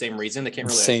this for the same reason. They can't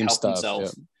really like,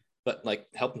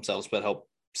 help themselves, but help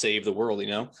save the world, you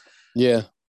know? Yeah.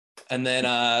 And then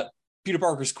Peter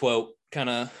Parker's quote, kind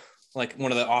of like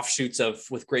one of the offshoots of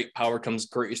with great power comes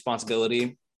great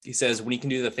responsibility. He says, when you can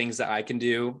do the things that I can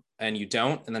do and you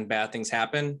don't, and then bad things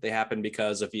happen, they happen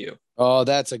because of you. Oh,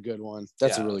 that's a good one.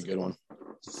 That's a really good one.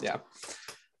 Yeah.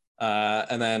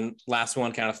 And then last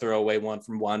one, kind of throwaway one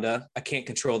from Wanda. I can't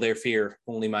control their fear,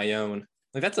 only my own.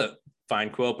 Like that's a fine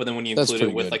quote, but then when you include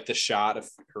it with like the shot of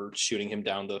her shooting him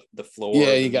down the floor,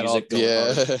 you got all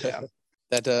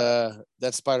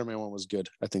that Spider-Man one was good.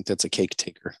 I think that's a cake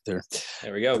taker there.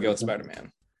 There we go. Go with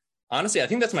Spider-Man. Honestly, I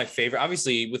think that's my favorite.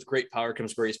 Obviously, with great power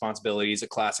comes great responsibilities, a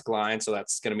classic line, so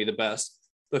that's going to be the best.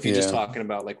 But if you're just talking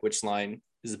about like which line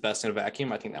is the best in a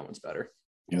vacuum, I think that one's better.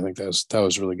 Yeah, I think that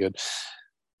was really good.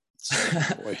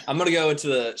 I'm going to go into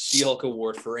the She-Hulk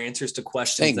Award for answers to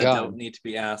questions don't need to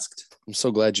be asked. I'm so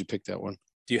glad you picked that one.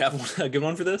 Do you have a good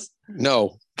one for this?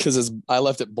 No, because I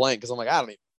left it blank because I'm like, I don't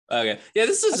even. Okay. Yeah,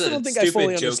 this is I don't think I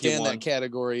fully understand that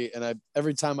category. And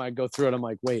every time I go through it, I'm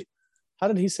like, wait, how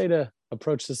did he say to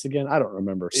approach this again? I don't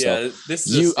remember. Yeah, so this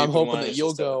is I'm hoping that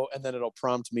you'll go and then it'll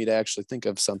prompt me to actually think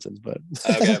of something. But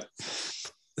okay.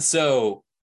 So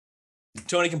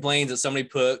Tony complains that somebody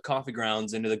put coffee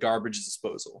grounds into the garbage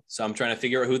disposal. So I'm trying to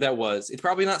figure out who that was. It's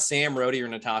probably not Sam, Rhodey, or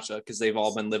Natasha because they've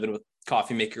all been living with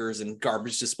coffee makers and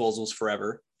garbage disposals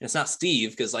forever. And it's not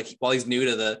Steve because like while he's new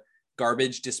to the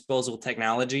garbage disposal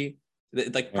technology,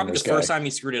 like probably the first time he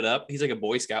screwed it up, he's like a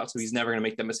Boy Scout, so he's never gonna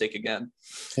make that mistake again.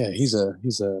 Yeah, he's a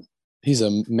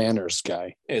manners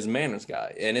guy. Yeah, he's a manners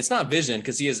guy, and it's not Vision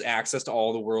because he has access to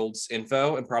all the world's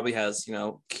info and probably has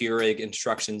Keurig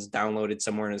instructions downloaded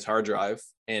somewhere in his hard drive,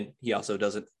 and he also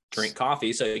doesn't drink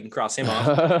coffee, so you can cross him off.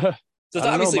 So it's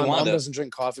obviously my Wanda. Mom doesn't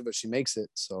drink coffee, but she makes it.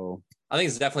 So I think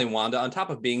it's definitely Wanda. On top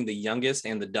of being the youngest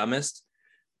and the dumbest,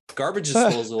 garbage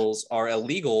disposals are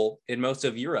illegal in most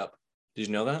of Europe. Did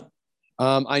you know that?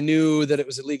 I knew that it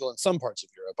was illegal in some parts of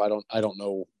Europe. I don't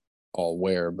know all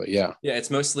where, but yeah. Yeah, it's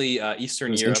mostly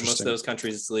Eastern Europe. Most of those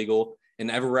countries it's legal, and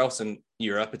everywhere else in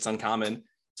Europe it's uncommon.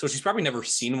 So she's probably never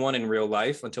seen one in real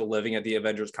life until living at the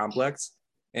Avengers complex,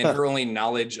 and her only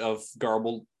knowledge of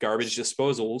garbage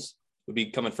disposals would be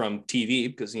coming from TV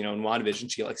because in WandaVision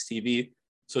she likes TV,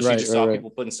 so she just saw people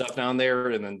putting stuff down there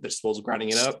and then the disposal grinding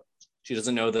it up. She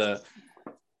doesn't know the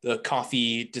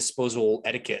coffee disposal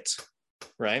etiquette,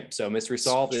 right? So mystery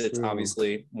solved. It's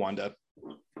obviously Wanda.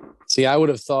 See, I would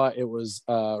have thought it was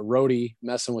Rhodey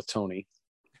messing with Tony.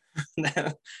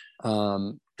 Different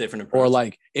approach. Or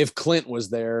like if Clint was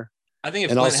there. I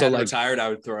think if Clint had retired, I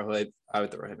would throw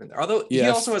him in there. Although he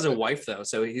also has a wife though,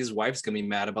 so his wife's gonna be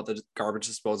mad about the garbage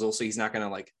disposal, so he's not gonna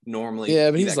like normally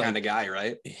be that kind of guy,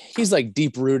 right? He's like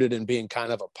deep rooted in being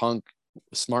kind of a punk,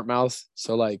 smart mouth.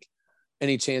 So like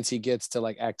any chance he gets to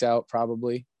like act out,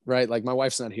 probably, right? Like my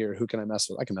wife's not here. Who can I mess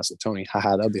with? I can mess with Tony.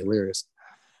 Haha, that'd be hilarious.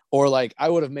 Or like I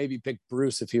would have maybe picked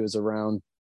Bruce if he was around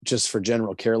just for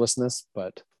general carelessness,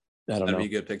 but I don't know. That'd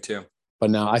be a good pick too. But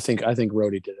no, I think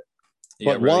Rhodey did it.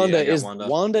 Yeah, but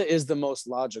Wanda is the most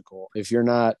logical. If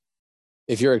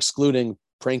you're excluding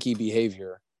pranky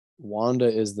behavior, Wanda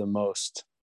is the most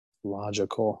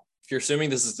logical. If you're assuming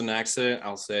this is an accident,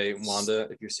 I'll say Wanda.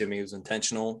 If you're assuming it was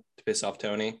intentional to piss off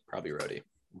Tony, probably Rhodey.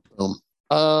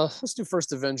 Let's do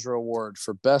first Avenger Award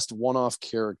for best one-off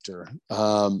character.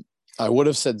 I would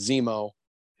have said Zemo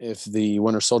if the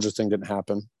Winter Soldier thing didn't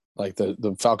happen, like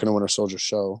the Falcon and Winter Soldier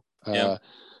show.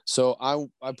 So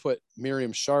I put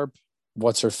Miriam Sharp.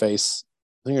 What's her face?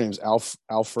 I think her name's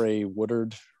Alfre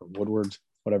Woodard or Woodward,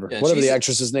 whatever. Yeah, whatever the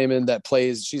actress's name in that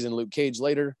plays. She's in Luke Cage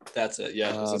later. That's it.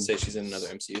 Yeah, I was gonna say she's in another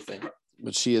MCU thing.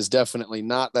 But she is definitely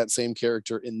not that same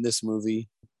character in this movie.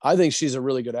 I think she's a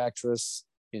really good actress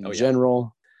in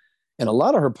general. And a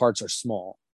lot of her parts are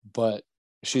small, but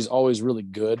she's always really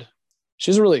good.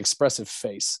 She has a really expressive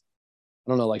face.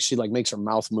 I don't know, like she like makes her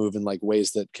mouth move in like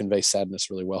ways that convey sadness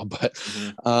really well.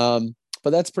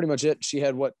 But that's pretty much it. She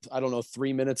had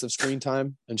 3 minutes of screen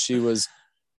time, and she was,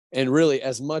 and really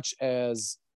as much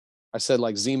as I said,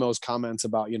 like Zemo's comments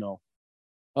about,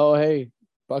 oh hey,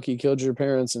 Bucky killed your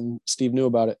parents and Steve knew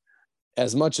about it.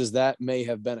 As much as that may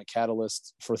have been a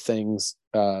catalyst for things,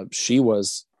 she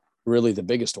was really the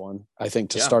biggest one, I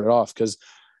think, to start it off, because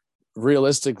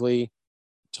realistically,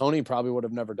 Tony probably would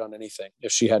have never done anything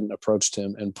if she hadn't approached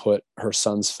him and put her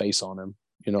son's face on him.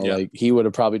 Like he would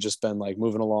have probably just been like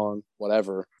moving along,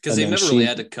 whatever. Because they never really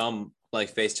had to come like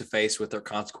face to face with their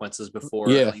consequences before.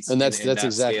 Yeah, and that's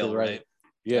exactly scale, right.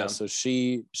 Yeah, so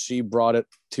she brought it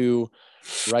to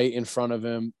right in front of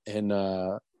him,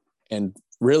 and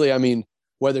really, I mean,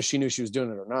 whether she knew she was doing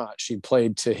it or not, she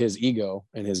played to his ego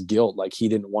and his guilt. Like he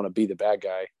didn't want to be the bad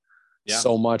guy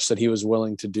so much that he was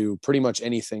willing to do pretty much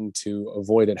anything to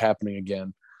avoid it happening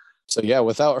again. So yeah,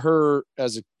 without her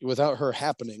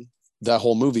happening, that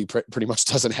whole movie pretty much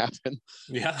doesn't happen.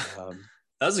 Yeah.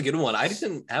 That was a good one. I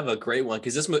didn't have a great one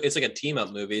because it's like a team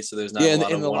up movie, so there's not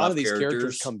a lot of these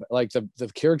characters come back. Like the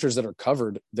characters that are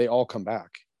covered, they all come back.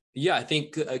 Yeah, I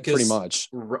think pretty much.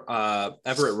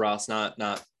 Everett Ross,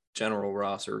 not General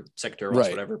Ross or Secretary Ross,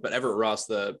 whatever, but Everett Ross,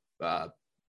 the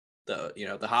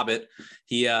Hobbit,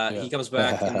 he comes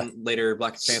back in later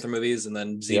Black Panther movies, and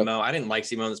then Zemo. I didn't like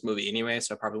Zemo in this movie anyway,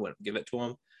 so I probably wouldn't give it to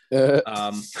him.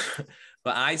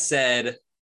 But I said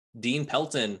Dean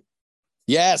Pelton.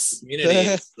 Yes,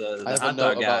 Community, the I have hot a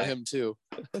note dog guy. about him too.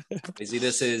 See,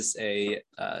 this is a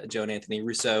Joe and Anthony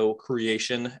Russo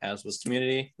creation, as was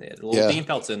Community. They had a little Dean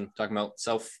Pelton talking about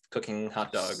self-cooking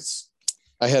hot dogs.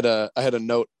 I had a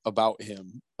note about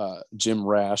him, Jim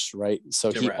Rash, right?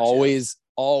 So Jim Rash,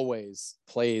 always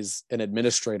plays an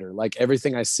administrator, like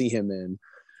everything I see him in,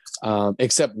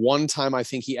 except one time I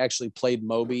think he actually played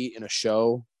Moby in a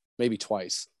show, maybe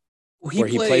twice.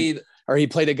 He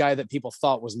played a guy that people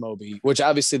thought was Moby, which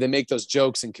obviously they make those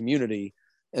jokes in Community,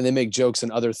 and they make jokes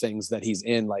in other things that he's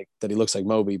in, like that he looks like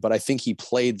Moby. But I think he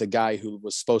played the guy who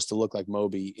was supposed to look like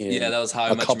Moby in that was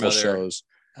a couple shows.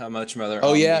 How Much Mother?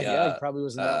 Oh yeah, he probably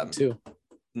was in that one too.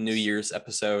 New Year's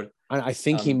episode. I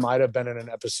think he might have been in an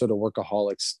episode of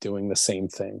Workaholics doing the same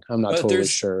thing. I'm not totally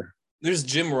sure. There's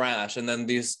Jim Rash, and then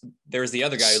there's the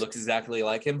other guy who looks exactly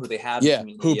like him, who they have.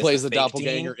 Who plays the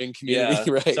doppelganger in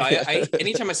Community, right? So I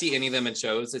anytime I see any of them in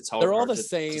shows, it's hard. They're all the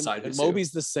same. And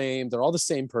Moby's the same. They're all the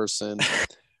same person.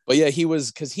 But yeah, he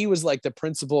was like the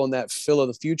principal in that Phil of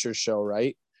the Future show,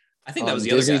 right? I think that was the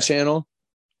Disney other guy. Channel.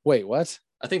 Wait, what?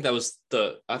 I think that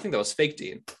was fake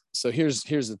Dean. So here's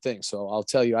the thing. So I'll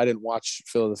tell you, I didn't watch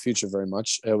Phil of the Future very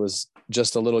much. It was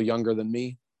just a little younger than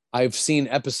me. I've seen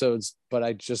episodes, but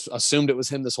I just assumed it was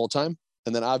him this whole time.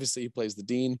 And then obviously he plays the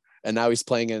dean, and now he's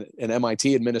playing an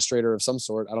MIT administrator of some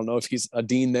sort. I don't know if he's a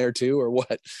dean there too or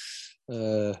what.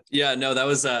 That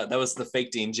was the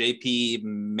fake dean, JP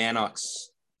Manox.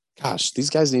 Gosh, these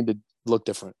guys need to look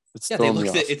different.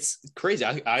 It's crazy.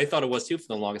 I thought it was too for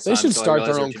the longest time. They should start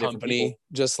their own company,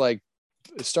 just like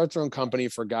start their own company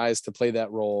for guys to play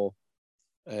that role.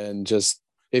 And just,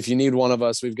 if you need one of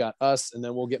us, we've got us, and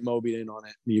then we'll get Moby in on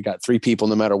it. You got 3 people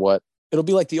no matter what. It'll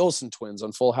be like the Olsen twins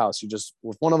on Full House. You just,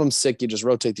 if one of them's sick, you just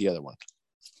rotate the other one.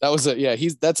 That was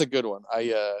that's a good one.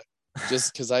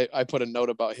 Just because I put a note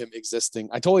about him existing.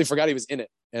 I totally forgot he was in it.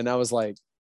 And I was like,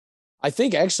 I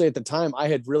think actually at the time I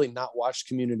had really not watched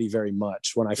Community very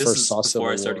much when I first saw Civil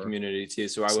War. Before I started Community too,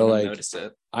 so I wouldn't have noticed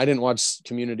it. I didn't watch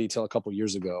Community till a couple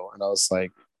years ago, and I was like,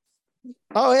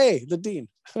 "Oh, hey, the dean."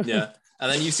 Yeah,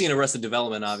 and then you've seen Arrested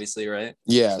Development, obviously, right?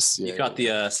 Yes. You got the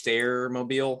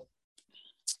Stairmobile.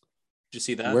 Did you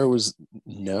see that? Where was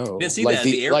no? You didn't see that at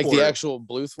the airport. Like the actual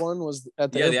Bluth one was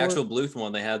at the airport? The actual Bluth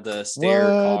one. They had the stair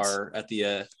car at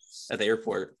the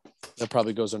airport. That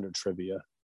probably goes under trivia.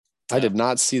 I did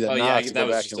not see that. Now I have to go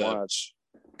back and watch.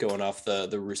 Going off the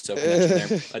Russo connection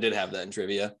there. I did have that in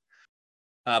trivia.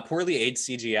 Poorly aged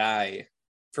CGI.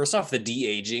 First off, the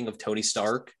de-aging of Tony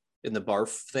Stark in the barf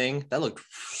thing. That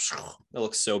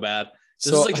looked so bad.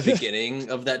 This is like the beginning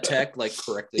of that tech, like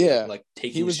correctly, like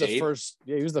taking shape. He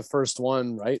was the first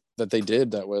one, right? That they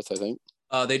did that with, I think.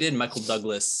 They did Michael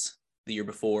Douglas the year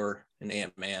before in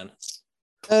Ant-Man.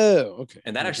 Oh, okay.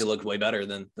 And that actually looked way better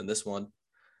than this one.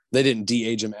 They didn't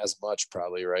de-age him as much,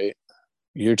 probably, right?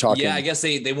 You're talking. Yeah, I guess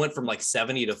they went from like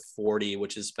 70 to 40,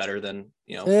 which is better than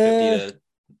 50 to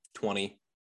 20.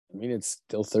 I mean, it's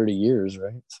still 30 years,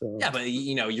 right? So yeah, but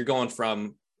you're going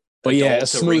from. But yeah, a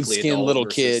smooth skinned little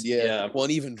versus, kid. Yeah. Well,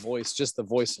 and even voice, just the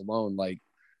voice alone, like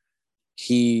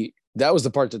that was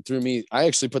the part that threw me. I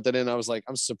actually put that in. I was like,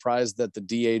 I'm surprised that the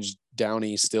de-aged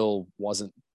Downey still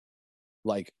wasn't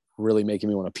like really making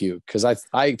me want to puke, because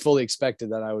I fully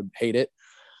expected that I would hate it.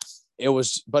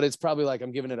 But it's probably like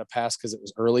I'm giving it a pass because it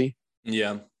was early.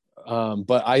 Yeah.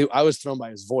 But I was thrown by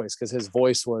his voice, because his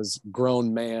voice was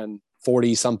grown man,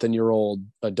 40-something-year-old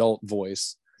adult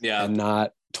voice. Yeah. And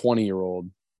not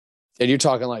 20-year-old. And you're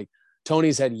talking like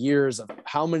Tony's had years of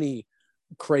how many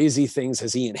crazy things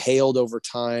has he inhaled over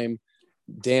time,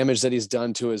 damage that he's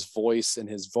done to his voice and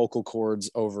his vocal cords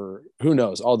over, who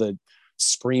knows, all the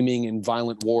screaming and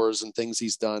violent wars and things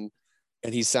he's done.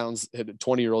 And he sounds,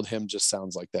 20-year-old him just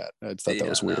sounds like that. I thought that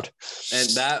was weird. No. And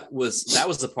that was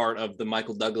the part of the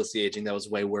Michael Douglas de-aging that was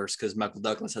way worse, because Michael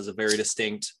Douglas has a very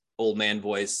distinct old man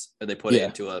voice, and they put it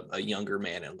into a younger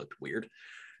man, and it looked weird.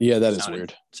 Yeah, that is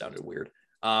weird. Sounded weird.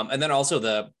 And then also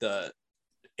the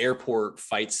airport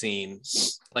fight scene,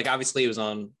 like obviously it was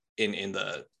on in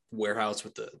the warehouse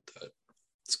with the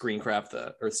stagecraft,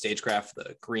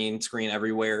 the green screen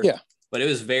everywhere. Yeah. But it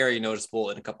was very noticeable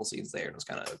in a couple scenes there. And it was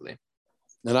kind of ugly.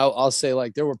 And I'll say,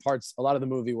 like, there were parts, a lot of the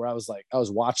movie where I was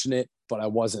watching it, but I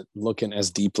wasn't looking as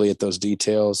deeply at those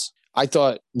details. I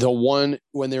thought the one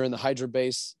when they're in the Hydra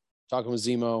base talking with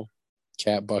Zemo,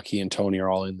 Cap, Bucky, and Tony are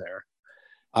all in there.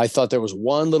 I thought there was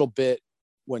one little bit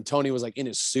when Tony was like in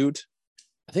his suit.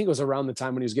 I think it was around the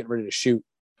time when he was getting ready to shoot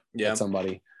at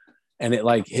somebody. And it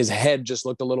like his head just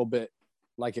looked a little bit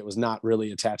like it was not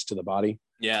really attached to the body.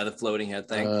 Yeah, the floating head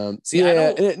thing.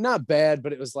 Not bad,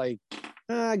 but it was like,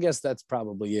 I guess that's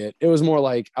probably it. It was more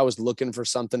like I was looking for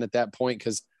something at that point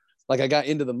because like I got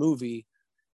into the movie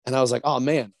and I was like, oh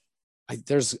man,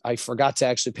 I forgot to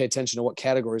actually pay attention to what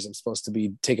categories I'm supposed to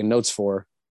be taking notes for.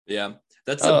 Yeah.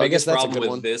 That's the biggest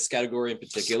problem with this category in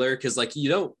particular, because like you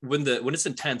don't when it's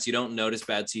intense, you don't notice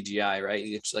bad CGI, right?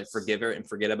 You just like forgive it and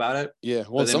forget about it. Yeah,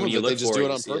 well, some of it they just do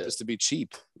it on purpose to be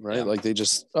cheap, right? Yeah. Like they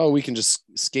just we can just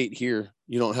skate here.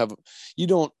 You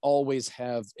don't always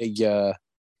have a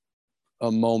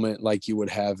moment like you would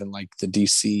have in like the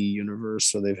DC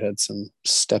universe, where they've had some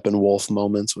Steppenwolf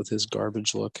moments with his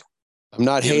garbage look. I'm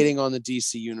not hating on the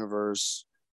DC universe.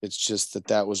 It's just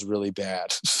that was really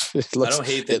bad. I don't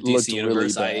hate the DC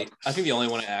universe. Really I think the only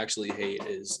one I actually hate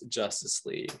is Justice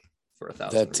League for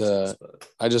 1,000 reasons.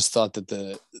 I just thought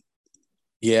that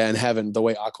and having the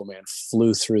way Aquaman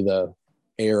flew through the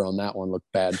air on that one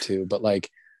looked bad too. But like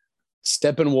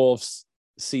Steppenwolf's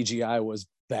CGI was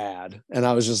bad. And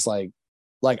I was just like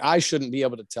I shouldn't be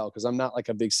able to tell because I'm not like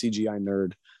a big CGI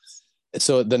nerd.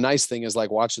 So the nice thing is like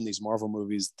watching these Marvel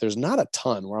movies, there's not a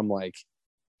ton where I'm like,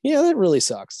 yeah, that really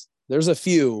sucks. There's a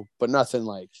few, but nothing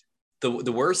like the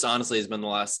worst. Honestly, has been the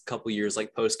last couple of years,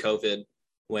 like post COVID,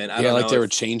 when they were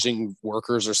changing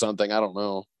workers or something. I don't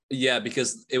know. Yeah,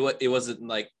 because it wasn't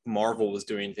like Marvel was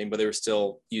doing anything, but they were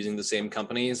still using the same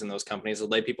companies, and those companies would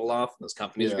lay people off, and those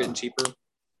companies are getting cheaper.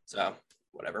 So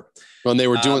whatever. When they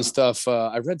were doing stuff,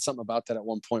 I read something about that at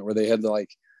one point where they had to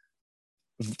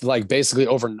like basically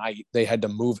overnight they had to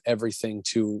move everything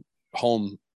to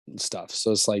home stuff.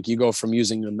 So it's like you go from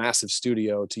using a massive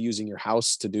studio to using your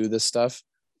house to do this stuff.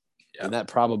 Yeah. And that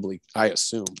probably, I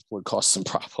assume, would cause some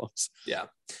problems. Yeah.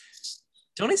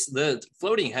 The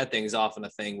floating head thing is often a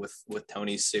thing with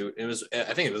Tony's suit.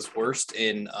 I think it was worst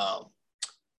in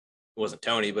it wasn't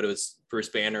Tony, but it was Bruce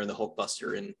Banner and the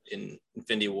Hulkbuster in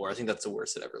Infinity War. I think that's the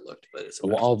worst it ever looked. But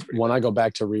when I go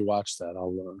back to rewatch that,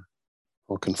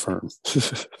 I'll confirm.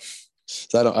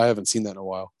 I haven't seen that in a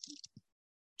while.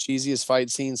 Cheesiest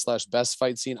fight scene / best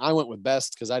fight scene. I went with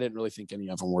best because I didn't really think any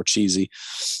of them were cheesy.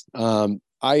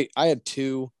 I had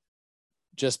two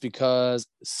just because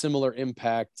similar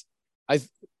impact.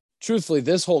 Truthfully,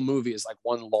 this whole movie is like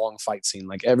one long fight scene.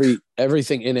 Like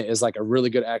everything in it is like a really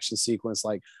good action sequence.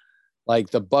 Like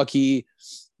the Bucky,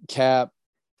 Cap,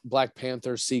 Black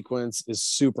Panther sequence is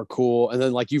super cool. And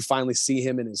then like you finally see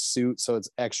him in his suit. So it's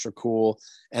extra cool.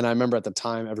 And I remember at the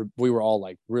time, we were all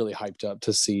like really hyped up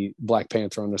to see Black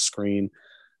Panther on the screen.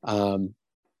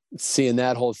 Seeing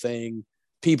that whole thing,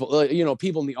 people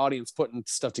in the audience putting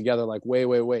stuff together like,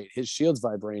 wait, his shield's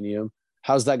vibranium.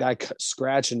 How's that guy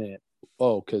scratching it?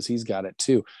 Oh, because he's got it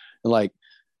too. And like,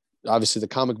 obviously the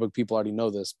comic book people already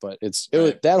know this, but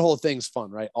that whole thing's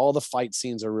fun, right? All the fight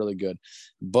scenes are really good.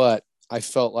 But I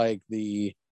felt like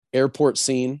the airport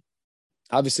scene,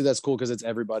 obviously that's cool because it's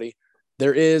everybody.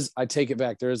 I take it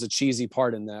back. There is a cheesy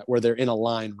part in that where they're in a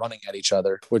line running at each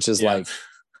other, which is like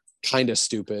kind of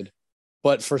stupid.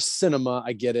 But for cinema,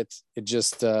 I get it. It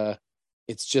just,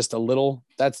 it's just a little,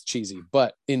 that's cheesy.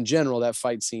 But in general, that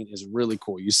fight scene is really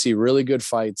cool. You see really good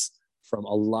fights from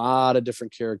a lot of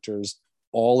different characters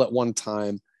all at one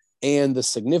time. And the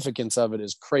significance of it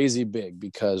is crazy big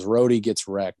because Rhodey gets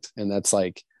wrecked. And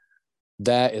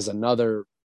that is another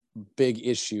big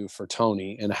issue for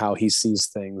Tony and how he sees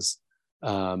things,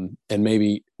 and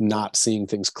maybe not seeing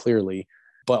things clearly,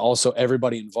 but also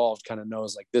everybody involved kind of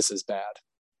knows like this is bad.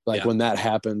 When that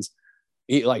happens,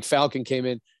 like Falcon came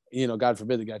in, God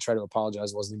forbid the guy tried to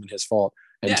apologize. It wasn't even his fault.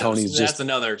 And Tony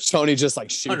just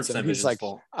like shoots him. He's like,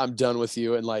 fault. I'm done with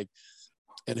you.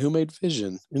 And who made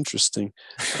Vision? Interesting.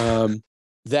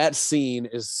 That scene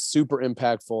is super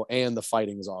impactful and the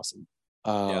fighting is awesome.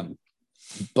 And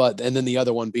then the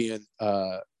other one being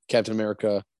Captain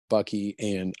America, Bucky,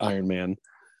 and Iron Man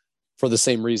for the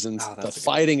same reasons. The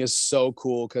fighting is so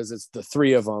cool because it's the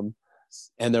three of them.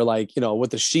 And they're like,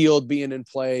 with the shield being in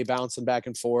play, bouncing back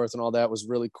and forth and all that was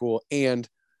really cool and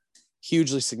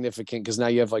hugely significant because now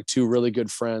you have like two really good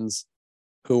friends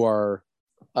who are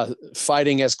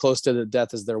fighting as close to the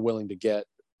death as they're willing to get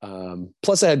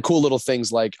Plus, I had cool little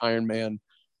things like Iron Man,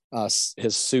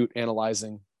 his suit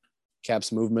analyzing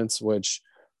Cap's movements, which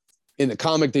in the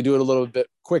comic they do it a little bit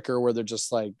quicker, where they're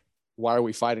just like, "Why are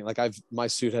we fighting?" Like my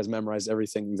suit has memorized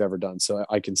everything you've ever done, so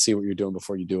I can see what you're doing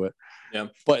before you do it. Yeah.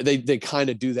 But they kind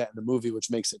of do that in the movie,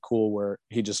 which makes it cool, where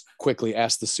he just quickly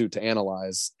asks the suit to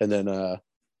analyze, and then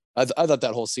I thought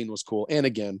that whole scene was cool, and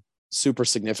again, super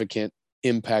significant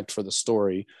impact for the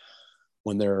story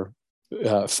when they're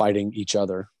fighting each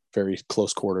other, very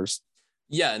close quarters.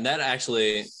 Yeah, and that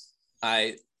actually,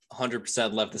 I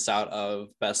 100% left this out of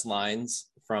best lines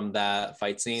from that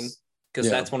fight scene, because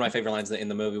that's one of my favorite lines in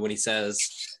the movie when he says,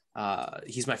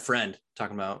 he's my friend,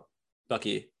 talking about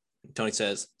Bucky. Tony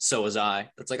says, "So was I."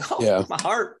 That's like, oh, my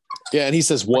heart. Yeah, and he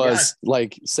says was,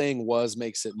 like saying was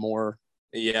makes it more.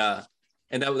 Yeah.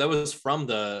 And that was from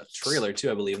the trailer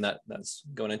too, I believe, and that's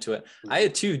going into it. I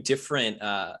had two different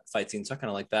fight scenes, so I kind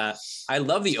of like that. I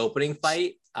love the opening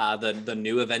fight, the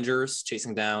new Avengers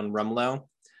chasing down Rumlow,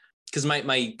 because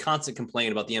my constant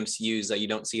complaint about the MCU is that you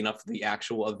don't see enough of the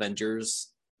actual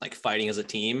Avengers like fighting as a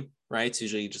team, right? It's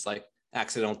usually just like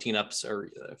accidental team-ups or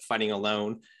fighting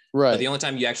alone. Right. But the only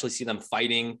time you actually see them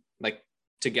fighting like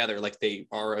together, like they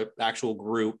are an actual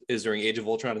group, is during Age of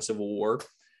Ultron and Civil War.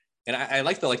 And I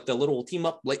like the little team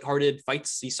up lighthearted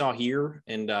fights you saw here,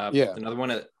 and another one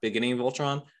at the beginning of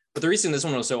Ultron. But the reason this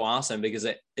one was so awesome because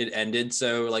it ended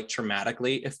so like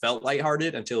traumatically. It felt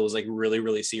lighthearted until it was like really,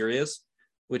 really serious,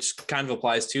 which kind of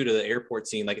applies to the airport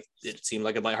scene. Like it seemed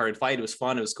like a lighthearted fight. It was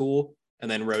fun. It was cool. And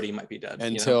then Rhodey might be dead.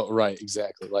 Right,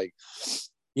 exactly. Like,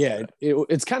 yeah,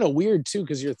 it's kind of weird too,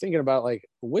 because you're thinking about like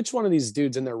which one of these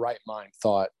dudes in their right mind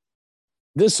thought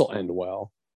this will end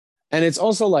well, and it's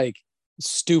also like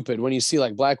stupid when you see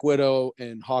like Black Widow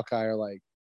and Hawkeye are like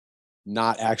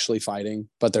not actually fighting,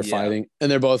 but they're fighting,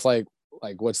 and they're both like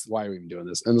why are we even doing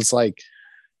this? And it's like,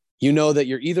 that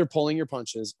you're either pulling your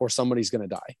punches or somebody's gonna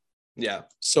die. Yeah.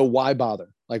 So why bother?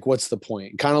 Like, what's the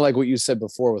point? Kind of like what you said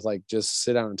before with like just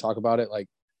sit down and talk about it. Like,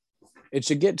 it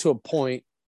should get to a point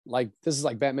like this is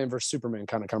like Batman versus Superman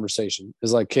kind of conversation.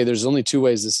 Is like, okay, there's only two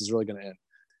ways this is really going to end.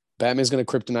 Batman's going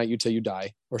to kryptonite you till you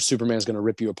die, or Superman's going to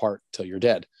rip you apart till you're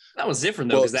dead. That was different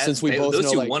though, because since we both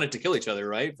those know, two wanted to kill each other,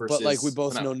 right? But like we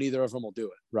both know neither of them will do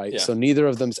it, right? Yeah. So neither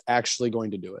of them's actually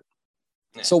going to do it.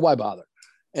 Yeah. So why bother?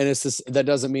 And it's this. That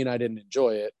doesn't mean I didn't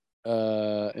enjoy it,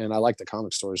 and I like the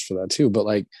comic stories for that too. But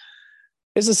like,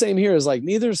 it's the same here. Is like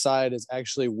neither side is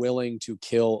actually willing to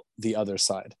kill the other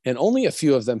side, and only a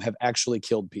few of them have actually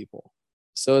killed people.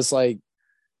 So it's like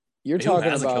you're talking about who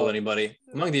hasn't killed anybody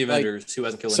among the Avengers. Like, who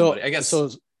hasn't killed anybody? I guess so.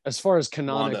 As far as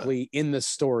canonically in the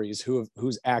stories,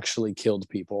 who's actually killed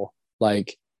people?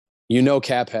 Like,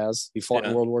 Cap has. He fought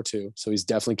in World War II, so he's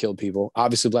definitely killed people.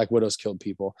 Obviously, Black Widow's killed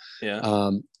people.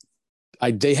 Yeah.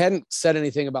 They hadn't said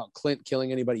anything about Clint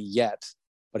killing anybody yet,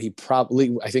 but he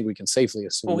probably. I think we can safely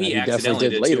assume. Well, he definitely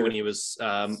did later when he was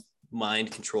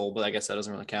mind control, but I guess that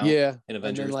doesn't really count. Yeah. In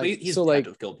Avengers, like, he's had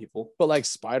to have killed people. But like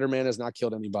Spider-Man has not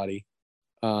killed anybody.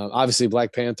 Obviously,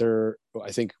 Black Panther,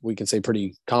 I think we can say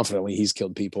pretty confidently he's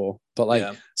killed people. But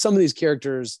like some of these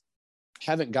characters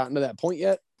haven't gotten to that point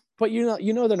yet. But they're not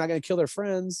going to kill their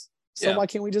friends. So why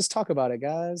can't we just talk about it,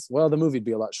 guys? Well, the movie'd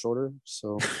be a lot shorter.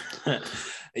 So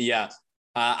yeah.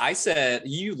 I said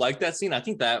you liked that scene. I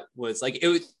think that was like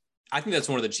it. I think that's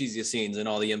one of the cheesiest scenes in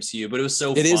all the MCU. But it was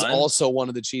so. It is also one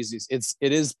of the cheesiest.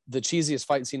 It is the cheesiest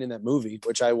fight scene in that movie,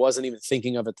 which I wasn't even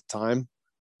thinking of at the time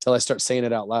until I start saying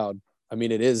it out loud. I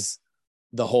mean, it is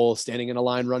the whole standing in a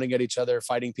line, running at each other,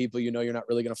 fighting people you're not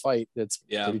really going to fight. It's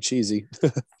pretty cheesy.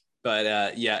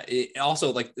 But it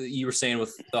also, like you were saying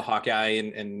with the Hawkeye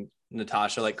and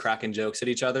Natasha, like cracking jokes at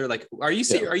each other. Like, are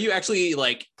you actually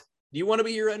like, do you want to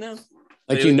be here right now?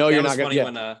 Like, you're not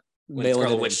going to when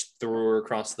Scarlet Witch threw her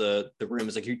across the room.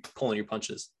 It's like you're pulling your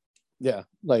punches. Yeah,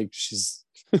 like she's.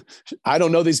 I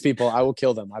don't know these people. I will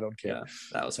kill them. I don't care. Yeah,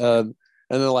 that was funny.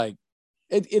 And then like,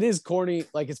 it is corny.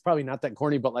 Like it's probably not that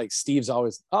corny, but like Steve's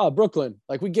always Brooklyn.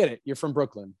 Like we get it. You're from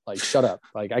Brooklyn. Like shut up.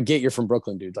 Like I get you're from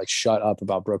Brooklyn, dude. Like shut up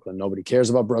about Brooklyn. Nobody cares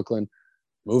about Brooklyn.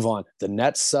 Move on. The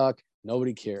Nets suck.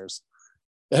 Nobody cares.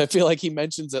 I feel like he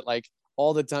mentions it like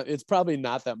all the time. It's probably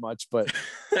not that much, but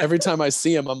every time I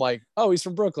see him, I'm like, oh, he's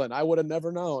from Brooklyn. I would have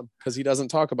never known because he doesn't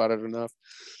talk about it enough.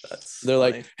 They're funny.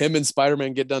 Like him and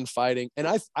Spider-Man get done fighting. And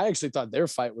I actually thought their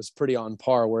fight was pretty on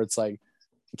par where it's like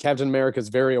Captain America's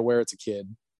very aware it's a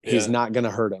kid. He's not going to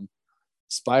hurt him.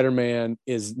 Spider-Man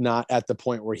is not at the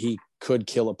point where he could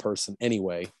kill a person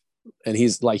anyway. And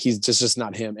he's just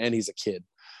not him. And he's a kid.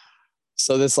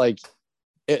 So this I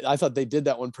thought they did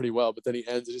that one pretty well, but then he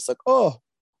ends and he's like, oh,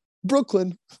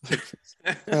 Brooklyn.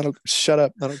 Shut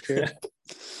up. I don't care.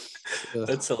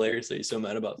 That's hilarious that you're so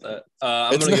mad about that.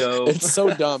 I'm gonna go. It's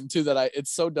so dumb too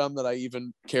it's so dumb that I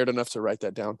even cared enough to write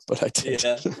that down, but I did.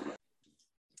 Yeah.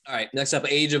 All right. Next up,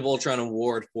 Age of Ultron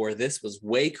award for this was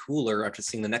way cooler after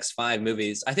seeing the next 5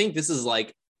 movies. I think this is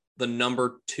like the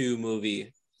number 2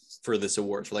 movie for this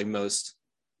award for like most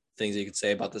things you could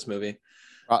say about this movie.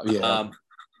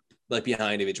 Like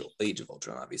behind Age of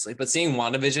Ultron, obviously. But seeing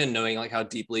WandaVision, knowing like how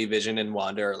deeply Vision and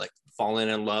Wanda are like falling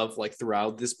in love like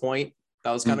throughout this point,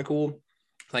 that was kind of cool.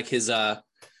 Like his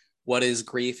what is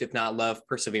grief if not love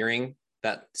persevering,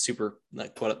 that super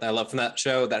like what I love from that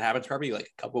show that happened probably like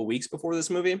a couple of weeks before this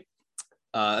movie.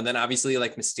 And then obviously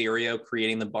like Mysterio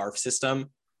creating the barf system,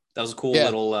 that was a cool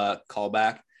little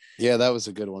callback. Yeah, that was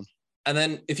a good one. And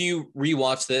then if you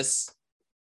rewatch this,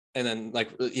 and then like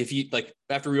if you like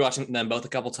after rewatching them both a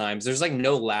couple times, there's like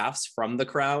no laughs from the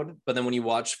crowd, but then when you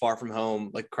watch Far From Home,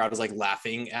 like the crowd is like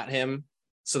laughing at him.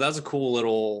 So that was a cool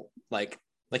little like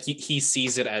he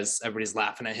sees it as everybody's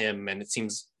laughing at him, and it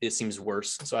seems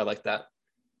worse. So I like that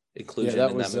inclusion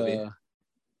in that movie.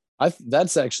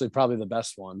 That's actually probably the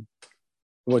best one,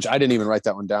 which I didn't even write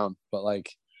that one down, but like,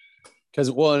 because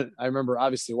I remember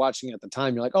obviously watching it at the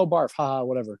time, you're like, oh, barf, haha,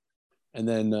 whatever. And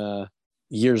then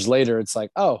years later, it's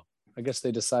like, oh, I guess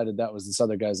they decided that was this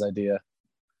other guy's idea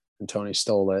and Tony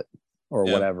stole it or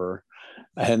whatever.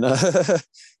 And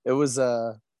it was,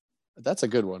 that's a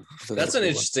good one. That's an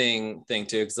interesting thing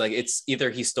too. Cause like, it's either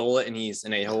he stole it and he's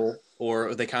an a-hole,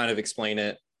 or they kind of explain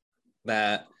it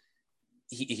that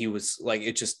he was like,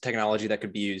 it's just technology that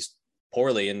could be used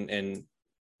poorly and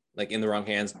like in the wrong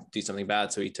hands, do something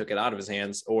bad. So he took it out of his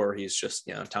hands, or he's just,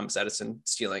 Thomas Edison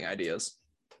stealing ideas.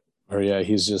 Or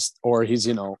he's the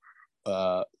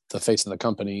face of the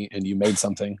company, and you made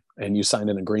something and you signed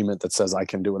an agreement that says I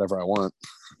can do whatever I want.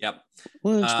 Yep.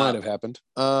 Which might have happened.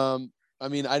 I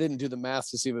mean, I didn't do the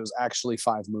math to see if it was actually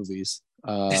 5 movies.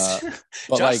 But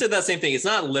Josh said that same thing. It's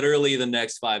not literally the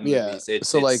next 5 movies.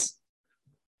 Yeah. Like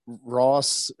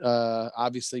Ross,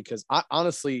 obviously, because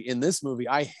honestly, in this movie,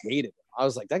 I hated him. I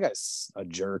was like, that guy's a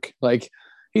jerk. Like,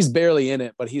 he's barely in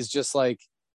it, but he's just like,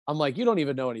 I'm like, you don't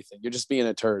even know anything. You're just being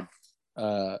a turd.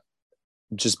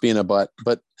 Just being a butt.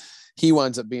 But he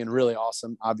winds up being really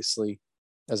awesome, obviously,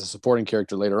 as a supporting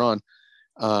character later on.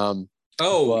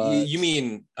 You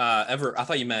mean I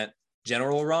thought you meant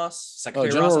General Ross?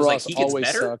 Secretary General Ross? Ross like, he always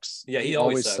gets better? sucks. Yeah, he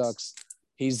always sucks.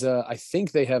 He's I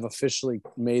think they have officially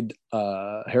made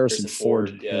Harrison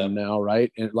Ford now,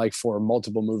 right? And like for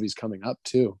multiple movies coming up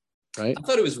too, right? I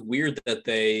thought it was weird that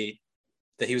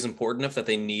he was important enough that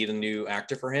they need a new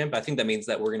actor for him, but I think that means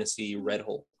that we're going to see Red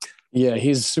Hulk. Yeah,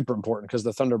 he's super important because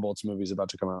the Thunderbolts movie is about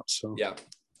to come out. So yeah.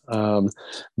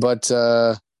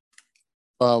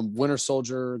 Winter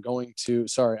Soldier going to,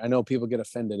 sorry, I know people get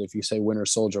offended if you say Winter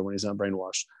Soldier when he's not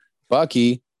brainwashed.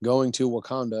 Bucky going to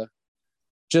Wakanda,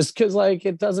 just because like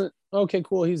it doesn't, okay,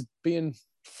 cool, he's being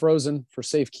frozen for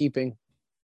safekeeping.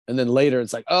 And then later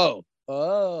it's like, oh,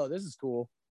 this is cool.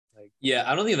 Like, yeah,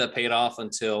 I don't think that paid off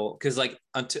until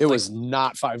it was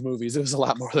not 5 movies. It was a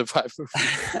lot more than 5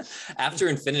 movies. After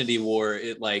Infinity War,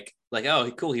 it like oh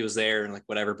cool, he was there and like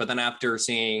whatever. But then after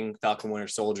seeing Falcon Winter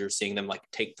Soldier, seeing them like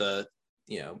take the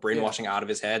brainwashing out of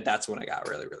his head, that's when I got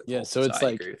really cool. Yeah, so it's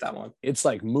I agree with that one. It's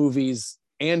like movies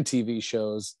and TV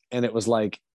shows, and it was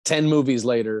like 10 movies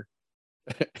later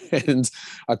and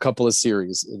a couple of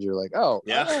series, and you're like, oh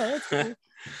yeah. That's cool.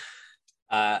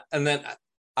 And then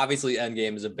obviously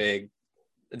Endgame is a big,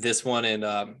 this one and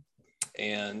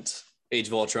Age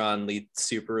of Ultron lead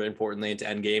super importantly into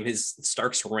Endgame. His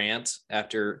Stark's rant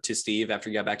to Steve after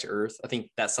he got back to Earth, I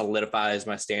think that solidifies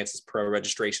my stance as pro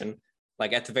registration.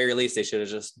 Like at the very least, they should have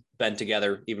just been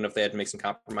together, even if they had to make some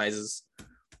compromises.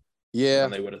 Yeah.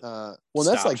 They would have. Well,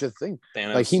 that's like the thing.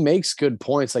 Thanos. Like he makes good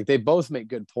points. Like they both make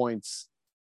good points,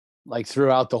 like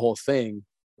throughout the whole thing.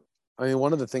 I mean,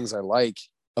 one of the things I like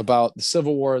about the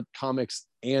Civil War comics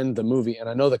and the movie, and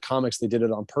I know the comics, they did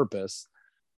it on purpose.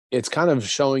 It's kind of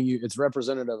showing you, it's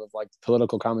representative of like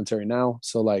political commentary now.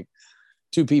 So like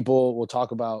 2 people will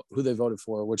talk about who they voted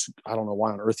for, which I don't know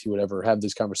why on earth you would ever have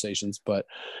these conversations, but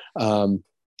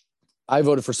I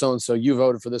voted for so-and-so, you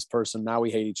voted for this person, now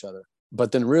we hate each other.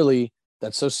 But then really,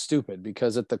 that's so stupid,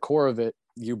 because at the core of it,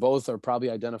 you both are probably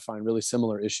identifying really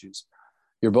similar issues.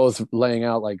 You're both laying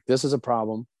out like, this is a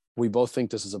problem. We both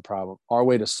think this is a problem. Our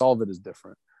way to solve it is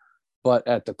different. But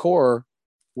at the core,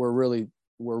 we're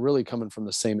really coming from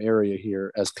the same area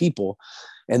here as people.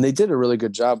 And they did a really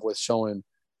good job with showing,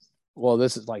 well,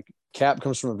 this is like Cap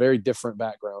comes from a very different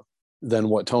background than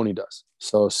what Tony does.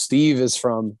 So Steve is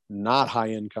from not high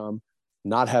income,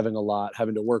 not having a lot,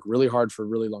 having to work really hard for a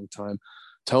really long time.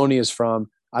 Tony is from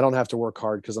I don't have to work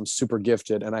hard because I'm super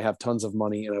gifted and I have tons of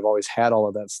money and I've always had all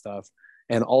of that stuff.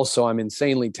 And also I'm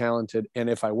insanely talented. And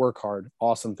if I work hard,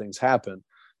 awesome things happen.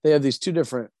 They have these two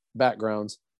different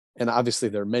backgrounds, and obviously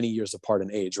they're many years apart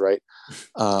in age, right?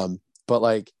 But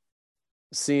like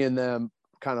seeing them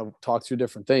kind of talk through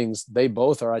different things, they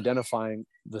both are identifying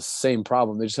the same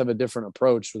problem. They just have a different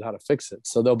approach with how to fix it.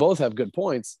 So they'll both have good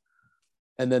points,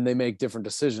 and then they make different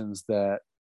decisions that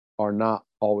are not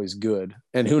always good.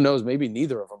 And who knows, maybe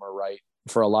neither of them are right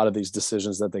for a lot of these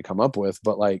decisions that they come up with.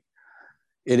 But like,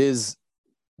 it is,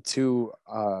 to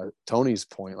Tony's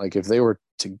point, like if they were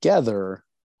together,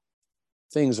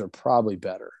 things are probably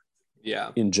better.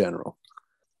 Yeah. In general.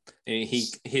 And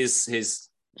his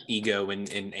ego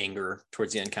and anger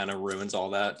towards the end kind of ruins all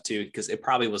that too, because it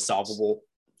probably was solvable.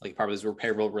 Like probably was a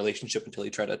repairable relationship until he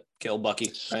tried to kill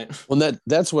Bucky, right? Well,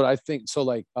 that's what I think. So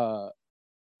like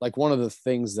one of the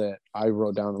things that I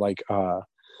wrote down, like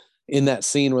in that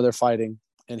scene where they're fighting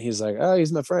and he's like, oh,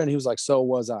 he's my friend. He was like, so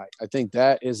was I. I think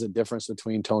that is a difference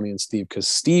between Tony and Steve, because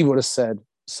Steve would have said,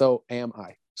 so am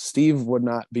I. Steve would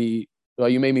not be, well,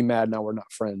 you made me mad, now we're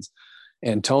not friends.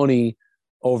 And Tony,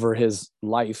 over his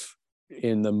life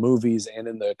in the movies and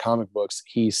in the comic books,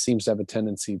 he seems to have a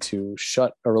tendency to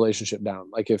shut a relationship down.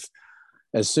 Like if,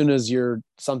 as soon as you're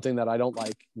something that I don't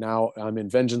like, now I'm in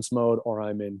vengeance mode, or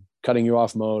I'm in cutting you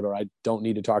off mode, or I don't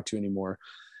need to talk to you anymore.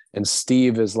 And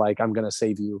Steve is like, I'm going to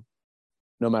save you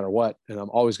no matter what. And I'm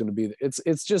always going to be,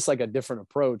 it's just like a different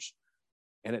approach.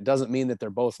 And it doesn't mean that they're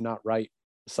both not right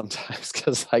sometimes.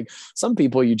 Cause like some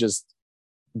people, you just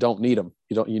don't need them.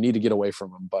 You need to get away from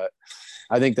them. But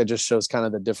I think that just shows kind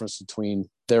of the difference between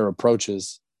their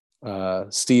approaches.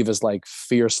 Steve is like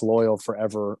fierce, loyal,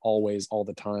 forever, always, all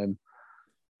the time.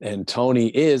 And Tony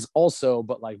is also,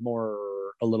 but like more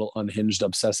a little unhinged,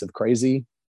 obsessive, crazy,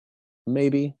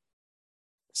 maybe.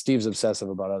 Steve's obsessive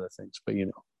about other things, but you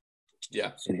know.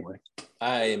 Yeah. Anyway,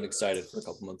 I am excited for a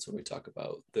couple months when we talk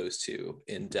about those two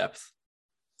in depth.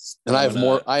 And I have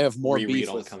more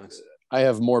beef with comics. I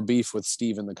have more beef with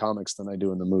Steve in the comics than I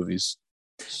do in the movies.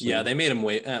 So. Yeah, they made him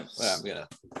wait. I'm gonna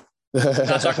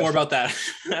not talk more about that.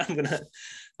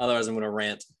 Otherwise I'm gonna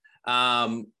rant.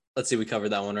 Let's see, we covered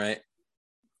that one, right?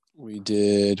 We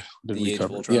did. The Age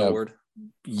of Ultron Award.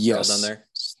 Yes. All done there.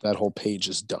 That whole page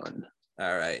is done.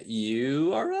 All right,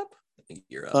 you are up. I think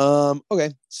you're up.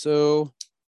 Okay, so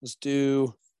let's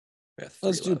do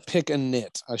left. Pick a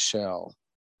Knit. I shall.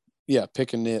 Yeah,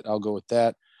 Pick a Knit. I'll go with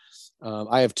that.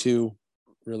 I have two.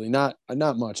 Really, not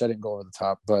much. I didn't go over the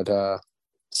top, but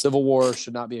Civil War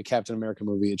should not be a Captain America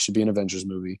movie. It should be an Avengers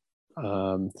movie.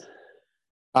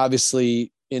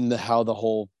 Obviously, how the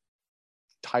whole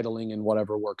titling and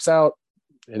whatever works out,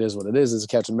 it is what it is. It's a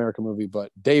Captain America movie,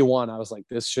 but day one, I was like,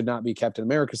 this should not be Captain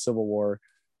America Civil War.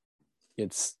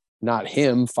 It's not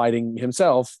him fighting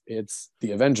himself. It's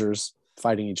the Avengers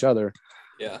fighting each other.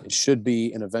 Yeah. It should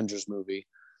be an Avengers movie,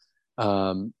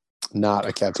 not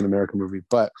a Captain America movie,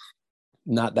 but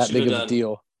not that big of a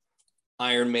deal.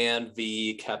 Iron Man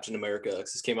v Captain America,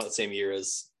 because this came out the same year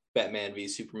as Batman v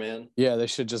Superman. Yeah, they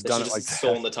should just done it like that.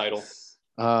 Stolen the title.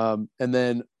 And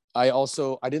then I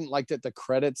didn't like that the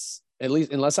credits, at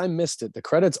least unless I missed it, the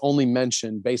credits only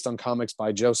mention based on comics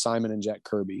by Joe Simon and Jack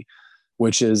Kirby,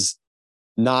 which is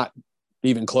not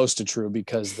even close to true,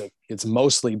 because it's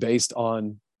mostly based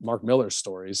on Mark Millar's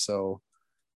stories. So,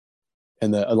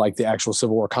 and the actual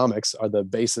Civil War comics are the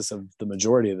basis of the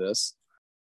majority of this,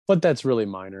 but that's really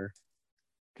minor.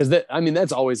 Because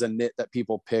that's always a nit that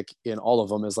people pick in all of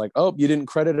them, is like, oh, you didn't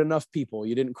credit enough people.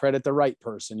 You didn't credit the right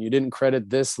person. You didn't credit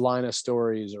this line of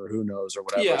stories, or who knows, or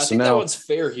whatever. Yeah, I think that one's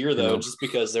fair here, though, just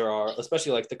because there are,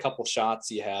 especially like the couple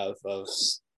shots you have of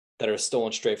that are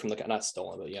stolen straight from not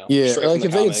stolen, but yeah, like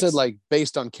if they had said like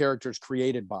based on characters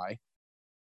created by,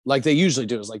 like they usually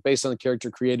do, is like based on the character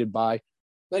created by.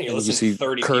 Then you see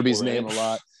 30 Kirby's people, name a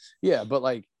lot. Yeah, but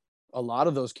like a lot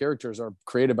of those characters are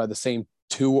created by the same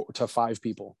 2 to 5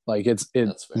 people. Like it's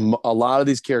a lot of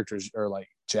these characters are like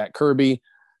Jack Kirby,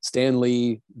 Stan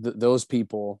Lee, those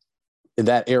people in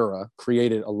that era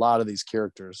created a lot of these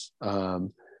characters.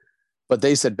 But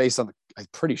they said I'm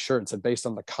pretty sure it said based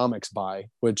on the comics by,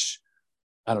 which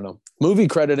I don't know. Movie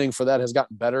crediting for that has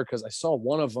gotten better, because I saw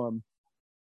one of them.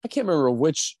 I can't remember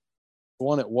which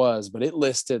one it was, but it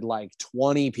listed like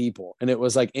 20 people, and it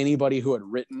was like anybody who had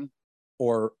written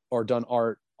or done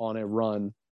art on a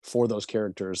run for those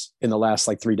characters in the last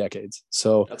like 3 decades.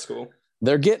 So that's cool.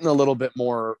 They're getting a little bit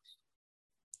more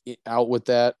out with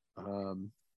that.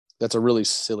 That's a really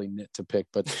silly nit to pick,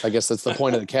 but I guess that's the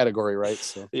point of the category, right?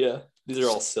 So yeah, these are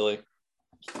all silly.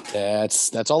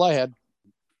 That's all I had.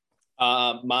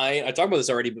 I talked about this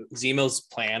already, but Zemo's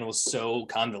plan was so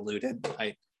convoluted.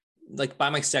 I like by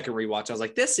my second rewatch, I was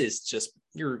like, this is just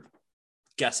you're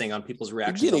guessing on people's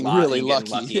reactions. You're getting a lot, really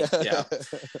lucky.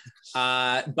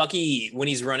 Yeah. Bucky, when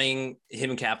he's running,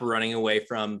 him and Cap are running away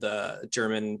from the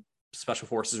German special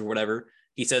forces or whatever.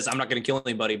 He says, "I'm not going to kill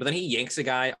anybody," but then he yanks a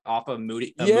guy off a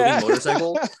moving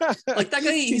motorcycle. Like that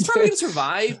guy, he's probably going to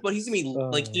survive, but he's going to be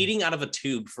like eating out of a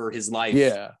tube for his life.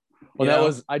 Yeah.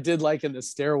 Well, I did like in the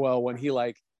stairwell when he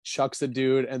like chucks a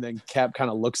dude and then Cap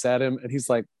kind of looks at him and he's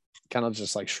like, kind of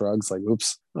just like shrugs, like,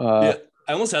 "Oops." Yeah.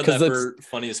 I almost had that for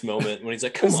funniest moment when he's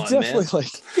like, "Come on, man." Like,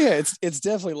 it's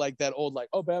definitely like that old like,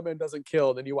 oh, Batman doesn't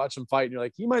kill. Then you watch him fight and you're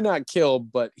like, he might not kill,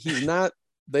 but he's not.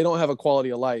 They don't have a quality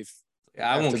of life.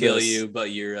 I won't kill you,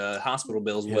 but your hospital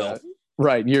bills will.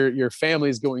 Right. Your family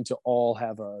is going to all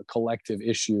have a collective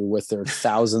issue with their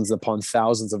thousands upon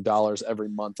thousands of dollars every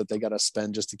month that they got to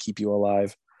spend just to keep you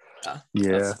alive.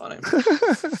 Yeah. That's funny.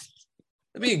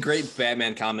 That'd be a great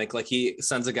Batman comic. Like he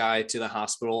sends a guy to the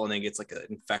hospital and then gets like an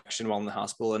infection while in the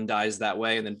hospital and dies that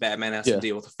way. And then Batman has to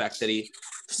deal with the fact that he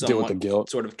deal with the guilt,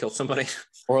 sort of killed somebody.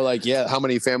 Or like, how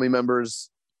many family members,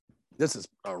 this is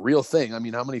a real thing. I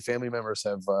mean, how many family members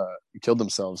have killed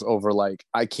themselves over like,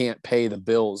 I can't pay the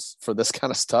bills for this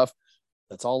kind of stuff.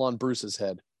 That's all on Bruce's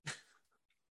head.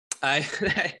 I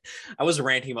was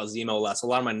ranting about Zemo last. A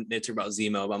lot of my nits are about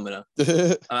Zemo, but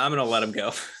I'm gonna let him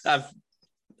go. I've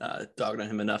dogged on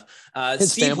him enough.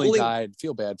 His family died.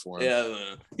 Feel bad for him.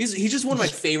 Yeah, he's just one of my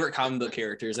favorite comic book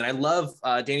characters, and I love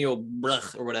Daniel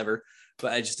Bruch or whatever,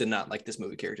 but I just did not like this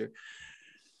movie character.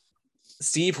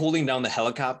 Steve holding down the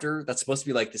helicopter, that's supposed to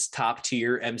be like this top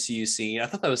tier MCU scene. I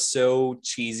thought that was so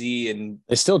cheesy and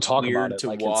they still talk weird about it to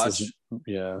like watch.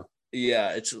 Yeah,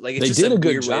 it's like they just did a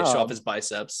good weird job. way to show off his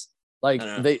biceps. Like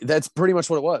that's pretty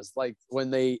much what it was. Like when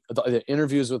the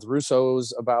interviews with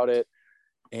Russo's about it,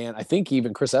 and I think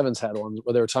even Chris Evans had one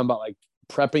where they were talking about like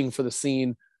prepping for the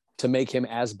scene to make him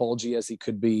as bulgy as he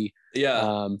could be.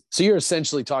 Yeah. So you're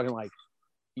essentially talking like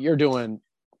you're doing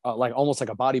like almost like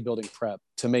a bodybuilding prep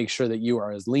to make sure that you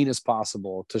are as lean as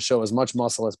possible to show as much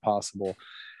muscle as possible.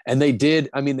 And they did.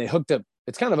 I mean, they hooked up.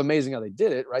 It's kind of amazing how they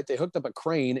did it, right? They hooked up a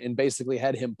crane and basically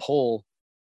had him pull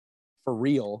for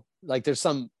real. Like there's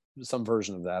some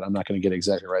version of that. I'm not going to get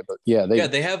exactly right, but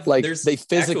they have like they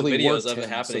physically videos of it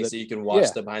happening so you can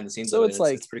watch the behind the scenes. So it's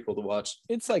like it's pretty cool to watch.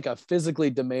 It's like a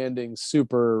physically demanding,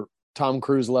 super Tom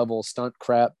Cruise level stunt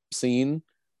crap scene,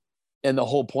 and the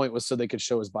whole point was so they could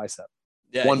show his bicep.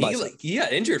 Yeah, he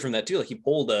got injured from that too. Like he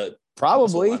pulled a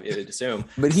probably. I'd assume,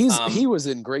 but he was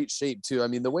in great shape too. I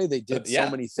mean, the way they did so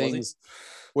many things,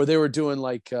 where they were doing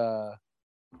like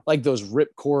those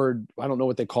ripcord. I don't know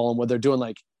what they call them. Where they're doing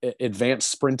like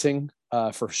advanced sprinting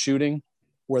for shooting,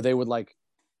 where they would like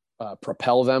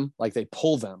propel them, like they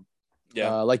pull them,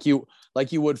 like you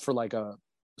would for like a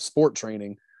sport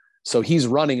training. So he's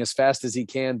running as fast as he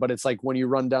can, but it's like when you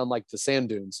run down like the sand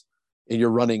dunes. And you're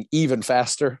running even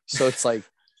faster. So it's like,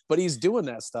 but he's doing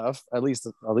that stuff, at least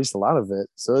a lot of it.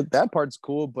 So that part's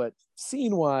cool, but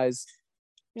scene wise,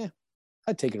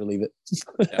 I'd take it or leave it.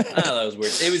 That was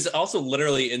weird. It was also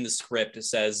literally in the script. It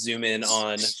says zoom in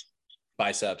on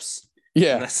biceps.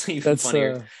 Yeah. And that's even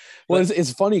funnier. Well,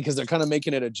 it's funny because they're kind of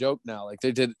making it a joke now. Like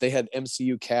they had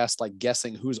MCU cast like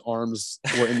guessing whose arms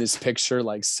were in this picture,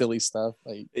 like silly stuff.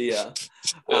 Like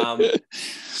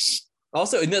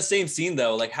Also, in that same scene,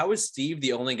 though, like how is Steve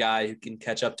the only guy who can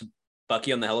catch up to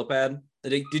Bucky on the helipad?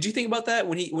 Did you think about that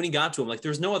when he got to him? Like,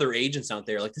 there's no other agents out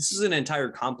there. Like, this is an entire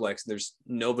complex. And there's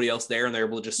nobody else there, and they're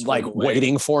able to just like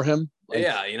waiting for him. Like,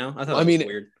 I thought that was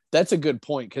weird. That's a good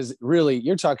point because really,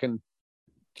 you're talking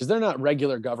because they're not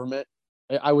regular government.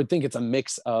 I would think it's a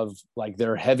mix of like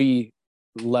their heavy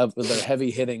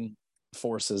hitting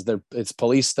forces. It's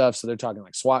police stuff, so they're talking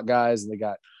like SWAT guys, and they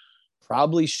got.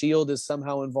 Probably Shield is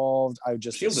somehow involved. I would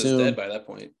just Shield assume. is dead by that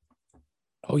point.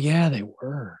 Oh yeah, they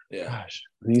were. Yeah. Gosh,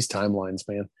 these timelines,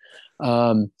 man.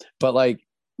 But like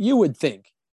you would think,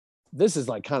 this is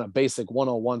like kind of basic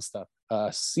 101 stuff.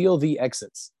 Seal the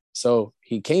exits. So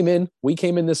he came in. We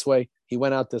came in this way. He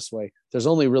went out this way. There's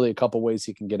only really a couple ways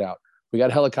he can get out. We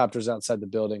got helicopters outside the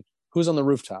building. Who's on the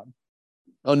rooftop?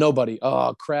 Oh, nobody.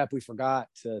 Oh crap, we forgot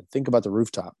to think about the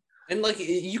rooftop. And like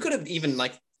you could have even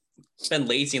like. Been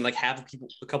lazy and like have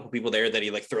a couple people there that he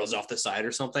like throws off the side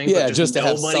or something. Yeah, but just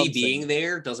nobody being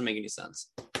there doesn't make any sense.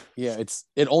 Yeah,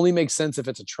 it only makes sense if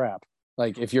it's a trap.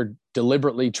 Like if you're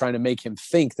deliberately trying to make him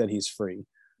think that he's free.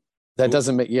 That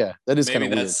doesn't make that is kind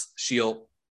of weird. Shield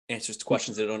answers to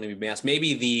questions that don't need to be asked.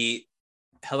 Maybe the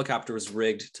helicopter was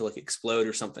rigged to like explode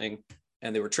or something,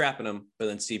 and they were trapping him, but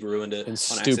then Steve ruined it. And on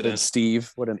stupid accident.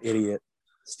 Steve, what an idiot.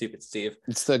 Stupid Steve.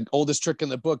 It's the oldest trick in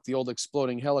the book, the old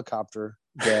exploding helicopter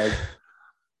gag.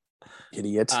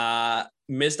 Idiot.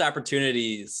 Missed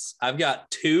opportunities. I've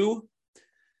got 2.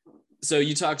 So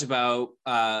you talked about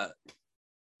not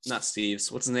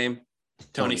Steve's. What's his name?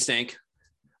 Tony Stank.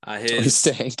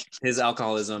 His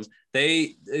alcoholism.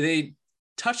 They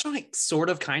touched on it sort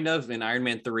of kind of in Iron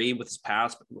Man 3 with his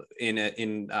past in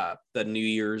the New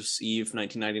Year's Eve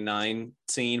 1999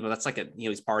 scene, but that's like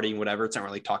he's partying, whatever. It's not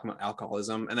really talking about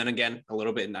alcoholism. And then again, a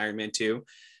little bit in Iron Man 2.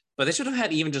 But they should have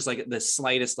had even just like the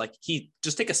slightest, like he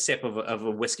just take a sip of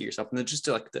a whiskey or something, just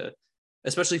to like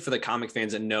especially for the comic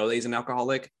fans that know that he's an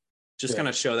alcoholic, just kind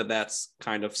of show that that's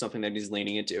kind of something that he's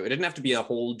leaning into. It didn't have to be a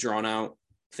whole drawn out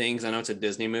things. I know it's a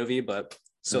Disney movie, but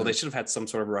still they should have had some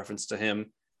sort of reference to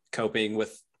him coping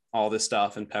with all this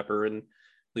stuff and Pepper and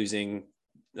losing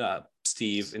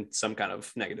Steve in some kind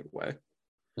of negative way.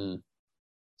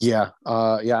 Yeah,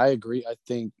 I agree. I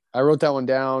think I wrote that one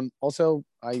down. Also,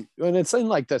 and it's in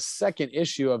like the second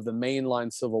issue of the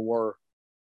mainline Civil War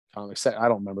comics. I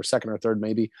don't remember, second or third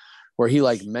maybe, where he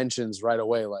like mentions right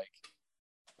away like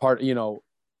part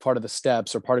of the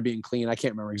steps or part of being clean. I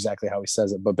can't remember exactly how he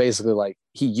says it, but basically like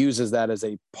he uses that as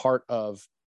a part of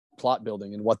plot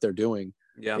building, and what they're doing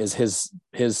is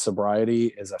his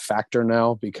sobriety is a factor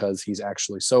now because he's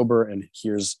actually sober, and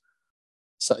here's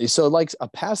so like a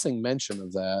passing mention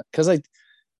of that, because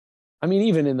I mean,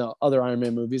 even in the other Iron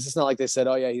Man movies, it's not like they said,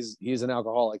 oh yeah, he's an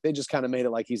alcoholic. They just kind of made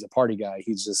it like he's a party guy.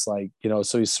 He's just like,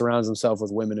 so he surrounds himself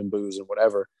with women and booze and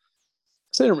whatever.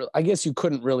 So I guess you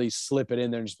couldn't really slip it in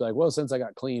there and just be like, well, since I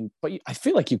got clean, but I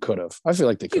feel like you could have. I feel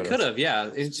like they could have. You could have, yeah.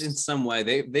 It's in some way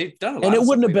they've done a lot. And it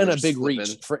wouldn't have been a big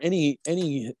reach for any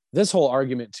this whole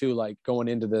argument too, like going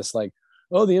into this, like,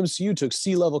 oh, the MCU took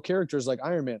C-level characters like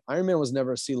Iron Man. Iron Man was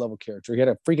never a C-level character. He had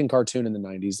a freaking cartoon in the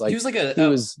 90s. Like he was like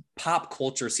a pop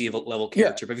culture C-level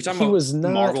character. But if you're talking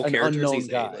about Marvel characters, he's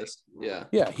A-list.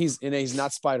 Yeah, he's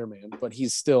not Spider-Man, but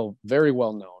he's still very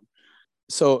well known.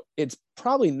 So it's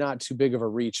probably not too big of a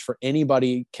reach for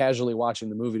anybody casually watching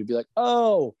the movie to be like,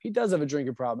 oh, he does have a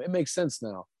drinking problem. It makes sense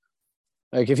now.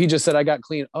 Like if he just said, I got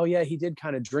clean. Oh yeah, he did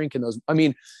kind of drink in those. I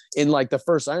mean, in like the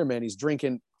first Iron Man, he's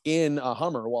drinking in a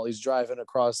Hummer while he's driving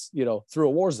across, through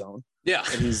a war zone. Yeah.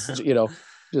 And he's,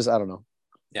 just, I don't know.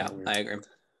 Yeah, I agree.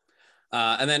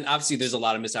 And then obviously there's a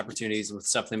lot of missed opportunities with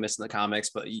stuff they missed in the comics,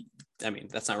 but I mean,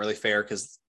 that's not really fair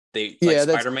because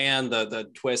Spider-Man,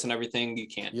 the twist and everything, you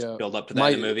can't build up to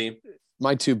that in the movie.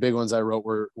 My 2 big ones I wrote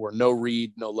were no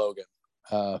Reed, no Logan.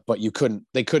 But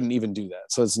they couldn't even do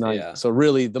that. So it's not, so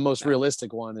really the most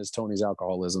realistic one is Tony's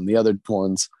alcoholism. The other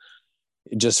ones,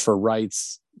 just for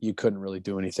rights, you couldn't really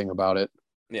do anything about it.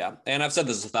 Yeah. And I've said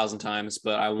this 1,000 times,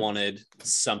 but I wanted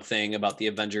something about the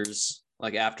Avengers,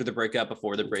 like after the breakup,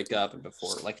 before the breakup, and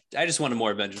before, like, I just wanted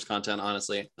more Avengers content,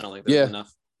 honestly. I don't think there's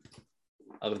enough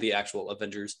of the actual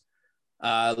Avengers.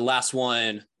 Last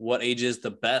one, what ages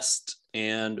the best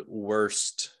and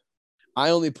worst? I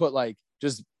only put like,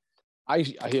 I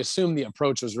assume the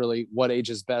approach was really what age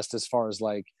is best, as far as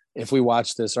like, if we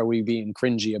watch this, are we being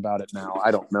cringy about it now?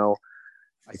 I don't know.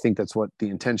 I think that's what the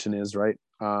intention is, right?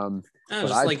 But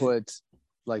I put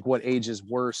like what age is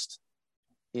worst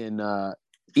in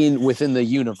within the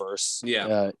universe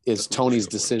is Tony's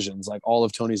decisions. Like all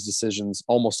of Tony's decisions,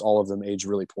 almost all of them age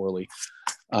really poorly.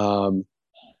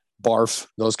 Barf,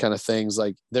 those kind of things.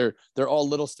 Like they're all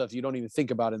little stuff you don't even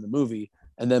think about in the movie.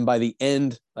 And then by the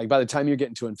end, like by the time you're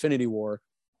getting to Infinity War,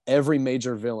 every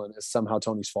major villain is somehow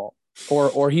Tony's fault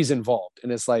or he's involved.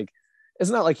 And it's like, it's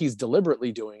not like he's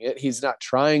deliberately doing it. He's not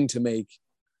trying to make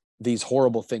these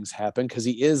horrible things happen because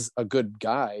he is a good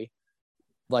guy.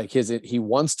 Like he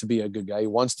wants to be a good guy. He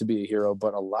wants to be a hero,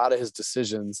 but a lot of his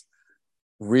decisions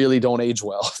really don't age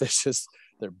well.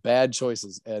 They're bad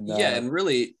choices. And and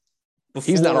really,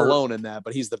 he's not alone in that,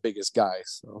 but he's the biggest guy.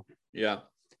 So yeah.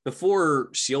 Before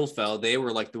S.H.I.E.L.D. fell, they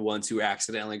were like the ones who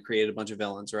accidentally created a bunch of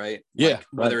villains, right? Yeah. Like,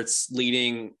 whether it's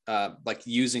leading, like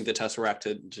using the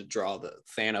Tesseract to draw the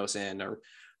Thanos in, or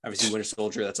obviously Winter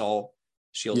Soldier, that's all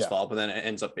S.H.I.E.L.D.'s fault, but then it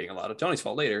ends up being a lot of Tony's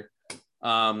fault later.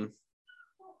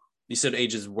 You said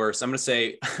age is worse. I'm going to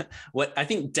say what I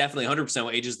think definitely 100%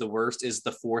 what age is the worst is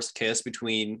the forced kiss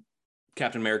between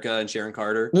Captain America and Sharon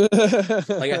Carter.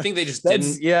 Like, I think they just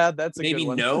didn't that's a maybe good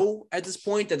one. Know at this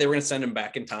point that they were going to send him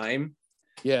back in time.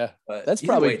 Yeah, but that's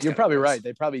probably, you're probably right.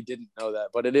 They probably didn't know that,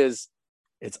 but it's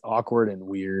awkward and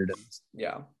weird. And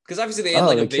yeah, because obviously they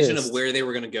had a vision of where they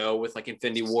were going to go with like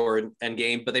Infinity War and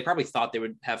Endgame, but they probably thought they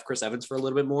would have Chris Evans for a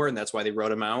little bit more, and that's why they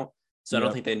wrote him out. So I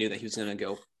don't think they knew that he was going to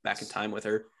go back in time with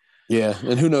her. Yeah,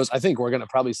 and who knows? I think we're going to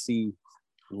probably see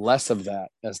less of that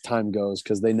as time goes,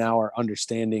 because they now are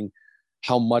understanding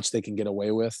how much they can get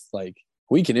away with, like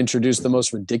we can introduce the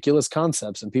most ridiculous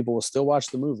concepts and people will still watch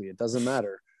the movie. It doesn't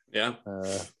matter. Yeah.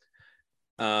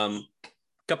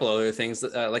 Couple other things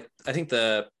like I think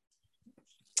the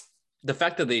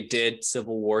fact that they did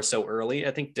Civil War so early,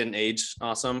 I think didn't age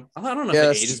awesome. I don't know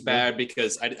if it ages bad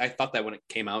because I thought that when it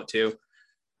came out too.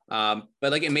 But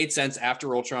like it made sense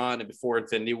after Ultron and before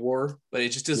Infinity War, but it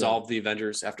just dissolved the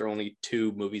Avengers after only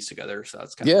 2 movies together. So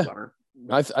that's kind of a bummer.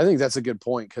 I think that's a good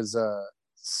point because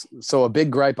so a big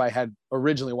gripe I had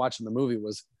originally watching the movie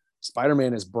was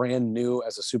Spider-Man is brand new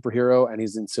as a superhero and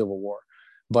he's in Civil War.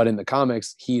 But in the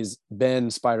comics, he's been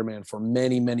Spider-Man for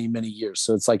many, many, many years.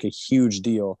 So it's like a huge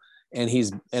deal. And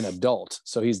he's an adult.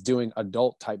 So he's doing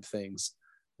adult type things,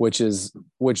 which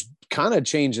kind of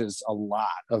changes a lot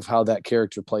of how that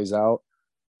character plays out.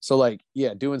 So like,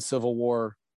 yeah, doing Civil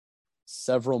War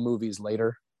several movies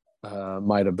later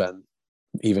might have been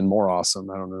even more awesome.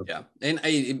 I don't know. Yeah. And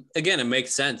it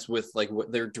makes sense with like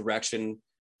what their direction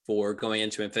for going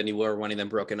into Infinity War, wanting them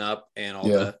broken up and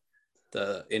all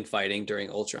the infighting during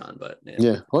Ultron. But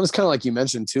well, it's kind of like you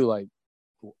mentioned too, like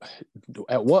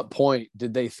at what point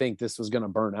did they think this was going to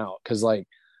burn out? Because like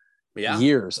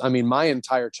years, I mean, my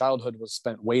entire childhood was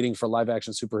spent waiting for live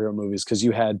action superhero movies because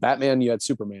you had Batman, you had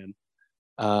Superman,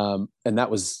 and that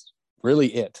was really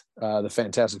it. The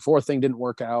Fantastic Four thing didn't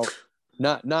work out.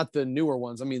 Not the newer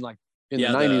ones. I mean, like in the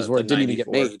 90s where it didn't even get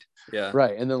made. Yeah.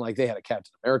 Right. And then like they had a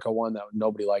Captain America one that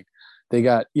nobody liked. They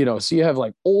got, so you have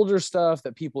like older stuff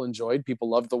that people enjoyed. People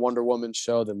loved the Wonder Woman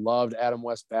show. They loved Adam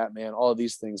West Batman, all of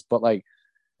these things.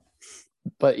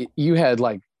 But you had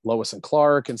like Lois and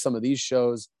Clark and some of these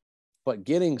shows, but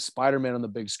getting Spider-Man on the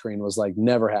big screen was like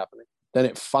never happening. Then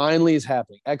it finally is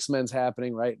happening. X-Men's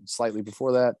happening, right? And slightly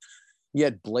before that, you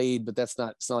had Blade, but it's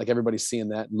not like everybody's seeing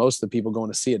that. Most of the people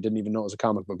going to see it didn't even know it was a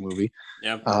comic book movie.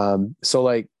 Yeah. So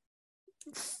like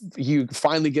you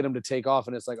finally get them to take off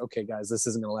and it's like, okay, guys, this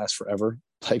isn't going to last forever.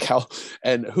 Like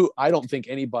I don't think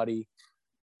anybody,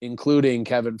 including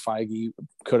Kevin Feige,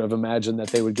 could have imagined that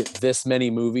they would get this many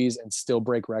movies and still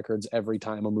break records every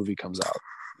time a movie comes out.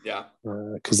 Yeah.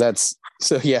 Because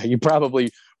you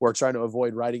probably were trying to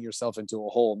avoid writing yourself into a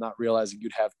hole, not realizing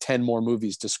you'd have 10 more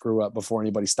movies to screw up before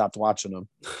anybody stopped watching them.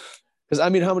 Because I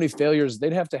mean, how many failures?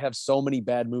 They'd have to have so many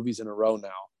bad movies in a row now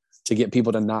to get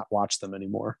people to not watch them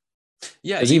anymore.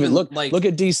 Yeah. Even look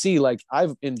at DC. Like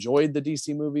I've enjoyed the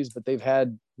DC movies, but they've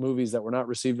had movies that were not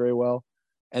received very well.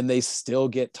 And they still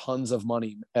get tons of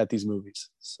money at these movies.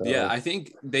 So. Yeah, I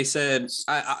think they said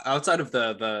outside of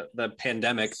the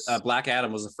pandemic, Black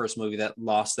Adam was the first movie that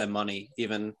lost them money,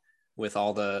 even with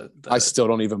all the I still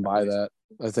don't even buy that.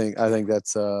 I think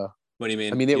that's. What do you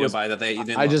mean? I mean, you don't buy that they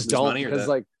didn't. I just lose don't money because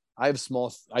like I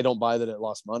don't buy that it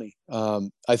lost money.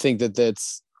 I think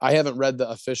that's. I haven't read the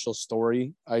official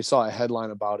story. I saw a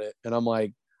headline about it, and I'm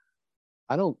like,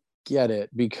 I don't get it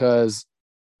because.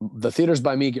 The theaters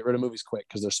by me get rid of movies quick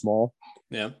because they're small.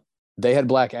 Yeah. They had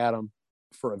Black Adam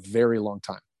for a very long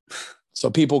time.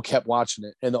 So people kept watching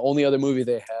it. And the only other movie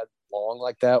they had long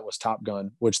like that was Top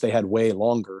Gun, which they had way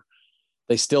longer.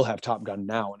 They still have Top Gun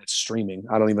now and it's streaming.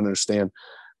 I don't even understand.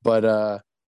 But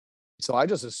so I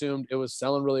just assumed it was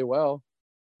selling really well.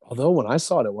 Although when I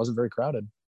saw it, it wasn't very crowded.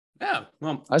 Yeah.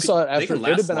 Well, I saw it after it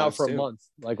had been out for a month.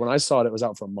 Like when I saw it, it was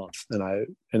out for a month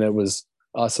and it was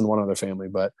us and one other family.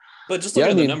 But just look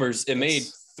at the numbers. It made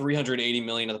 $380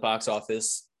 million at the box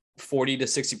office. 40 to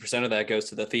 60% of that goes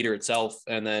to the theater itself,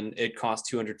 and then it costs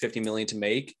 $250 million to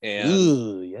make. And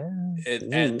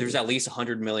and there's at least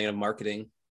 $100 million of marketing.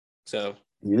 So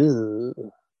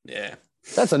yeah,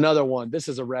 that's another one. This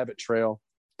is a rabbit trail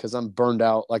because I'm burned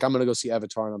out. Like I'm gonna go see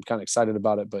Avatar, and I'm kind of excited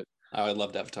about it. But I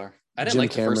loved Avatar. I didn't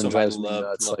like the first one, but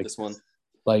I love this one.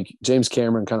 Like James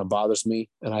Cameron kind of bothers me,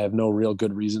 and I have no real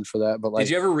good reason for that. But like,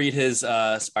 did you ever read his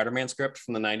Spider-Man script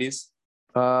from the 90s?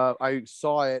 I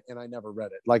saw it and I never read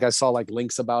it. Like I saw like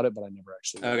links about it, but I never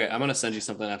actually read it. I'm gonna send you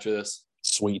something after this.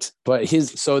 Sweet. But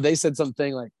so they said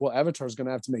something like, well, Avatar's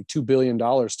gonna have to make $2 billion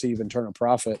to even turn a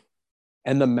profit.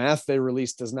 And the math they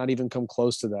released does not even come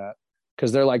close to that.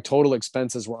 Because their like total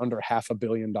expenses were under $500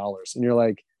 million. And you're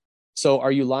like, so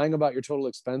are you lying about your total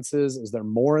expenses? Is there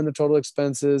more in the total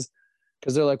expenses?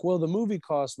 Because they're like, well, the movie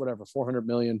costs whatever, 400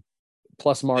 million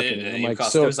plus marketing. I'm like,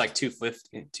 so it was like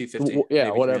 250. Yeah,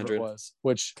 whatever it was,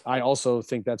 which I also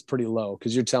think that's pretty low.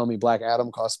 Because you're telling me Black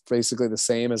Adam costs basically the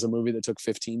same as a movie that took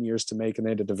 15 years to make, and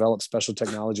they had to develop special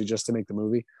technology just to make the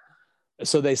movie.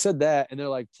 So they said that, and they're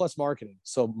like, plus marketing.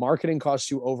 So marketing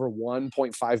costs you over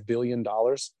 $1.5 billion.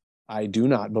 I do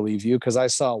not believe you, because I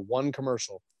saw one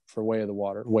commercial for Way of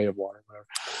Water, whatever.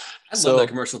 I love that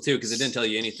commercial too, because it didn't tell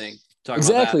you anything.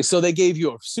 Exactly. So they gave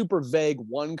you a super vague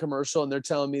one commercial, and they're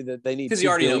telling me that they need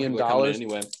 $2 billion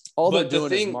anyway. All they're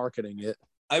doing is marketing it.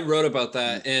 I wrote about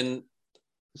that, and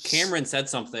Cameron said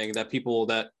something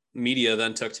that media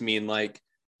then took to mean like,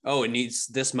 oh, it needs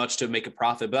this much to make a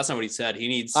profit, but that's not what he said.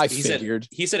 He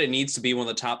said it needs to be one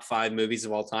of the top 5 movies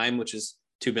of all time, which is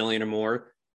 $2 billion or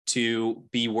more, to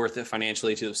be worth it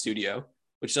financially to the studio,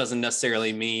 which doesn't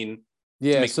necessarily mean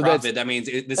to make profit. That means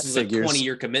this is a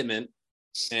 20-year commitment.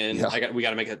 And we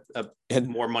got to make a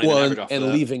more money than average off of that.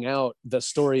 And leaving out the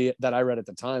story that I read at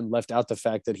the time left out the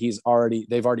fact that they've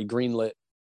already greenlit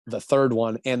the 3rd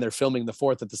one, and they're filming the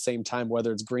 4th at the same time,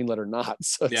 whether it's greenlit or not.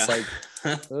 So it's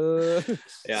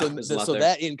so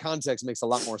that in context makes a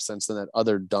lot more sense than that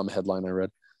other dumb headline I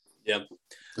read. Yep.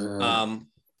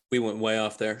 We went way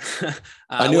off there.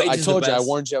 I knew. I told you. I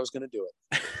warned you I was going to do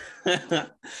it.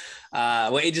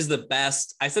 Wage is the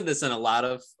best. I said this in a lot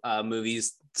of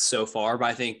movies so far, but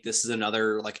I think this is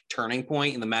another like turning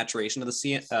point in the maturation of the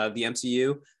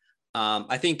MCU.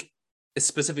 I think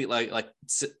specifically like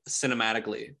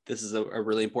cinematically, this is a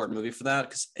really important movie for that,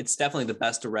 because it's definitely the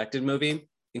best directed movie,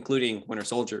 including Winter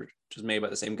Soldier, which was made by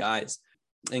the same guys.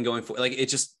 And going for like,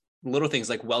 it's just little things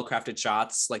like well-crafted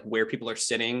shots, like where people are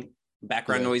sitting,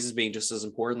 background noises being just as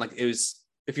important. Like it was,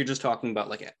 if you're just talking about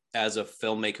like as a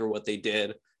filmmaker, what they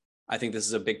did, I think this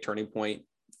is a big turning point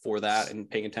for that, and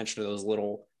paying attention to those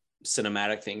little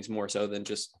cinematic things more so than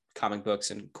just comic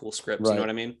books and cool scripts. You know what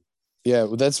I mean? Yeah,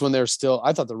 well, that's when they're still.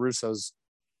 I thought the Russos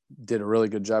did a really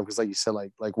good job, because, like you said,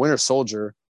 like Winter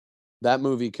Soldier, that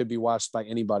movie could be watched by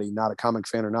anybody, not a comic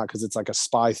fan or not, because it's like a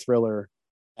spy thriller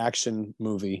action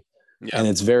movie, and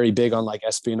it's very big on like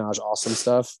espionage, awesome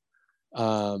stuff.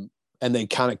 And they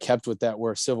kind of kept with that,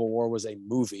 where Civil War was a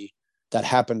movie that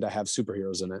happened to have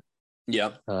superheroes in it.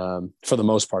 Yeah. For the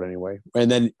most part, anyway. And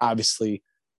then obviously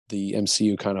the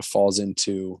MCU kind of falls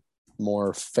into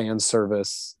more fan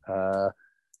service,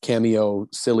 cameo,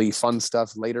 silly, fun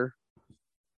stuff later,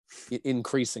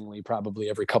 increasingly probably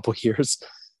every couple years.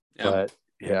 But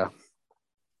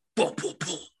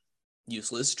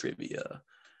useless trivia.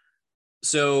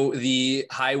 So the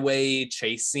highway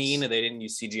chase scene, they didn't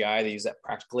use CGI, they used that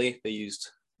practically. They used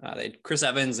they had Chris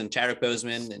Evans and Chadwick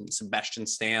Boseman and Sebastian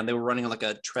Stan. They were running on like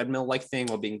a treadmill like thing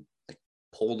while being like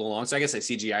pulled along. So I guess they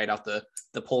CGI'd out the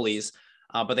pulleys,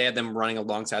 but they had them running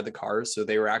alongside the cars, so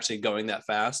they were actually going that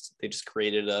fast. They just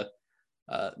created a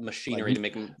machinery to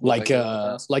make them like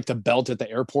the belt at the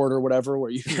airport or whatever,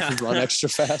 where you can run extra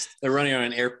fast. They're running on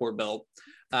an airport belt.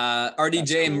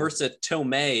 RDJ and Marissa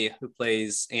Tomei, who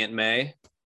plays Aunt May.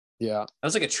 Yeah, that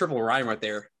was like a triple rhyme right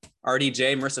there.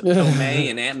 RDJ, Marissa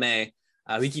Tomei, and Aunt May.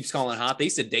 He keeps calling hot. They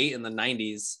used to date in the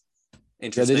 90s.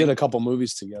 Interesting. Yeah, they did a couple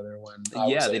movies together when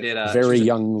they did a very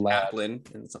young lad. Chaplin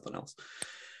and something else.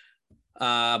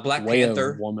 Black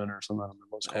Panther woman or something. I don't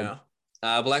remember what it's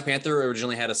called. Black Panther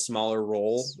originally had a smaller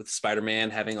role, with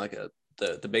Spider-Man having like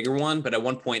the bigger one, but at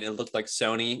one point it looked like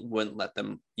Sony wouldn't let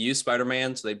them use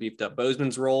Spider-Man, so they beefed up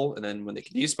Boseman's role. And then when they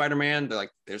could use Spider-Man, they're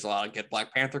like, there's a lot of good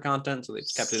Black Panther content, so they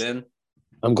kept it in.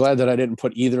 I'm glad that I didn't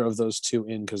put either of those two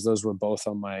in, because those were both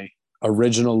on my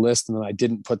original list, and then I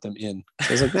didn't put them in.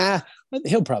 I was like, nah,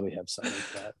 he'll probably have something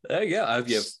like that. Yeah,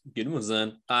 you have good ones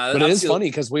then. But it is funny,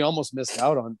 because we almost missed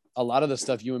out on a lot of the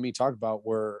stuff you and me talked about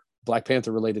were Black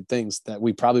Panther related things that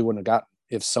we probably wouldn't have gotten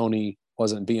if Sony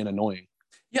wasn't being annoying.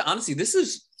 Yeah, honestly, this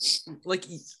is like,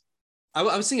 I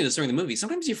was thinking this during the movie.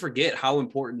 Sometimes you forget how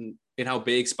important and how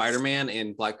big Spider-Man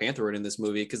and Black Panther are in this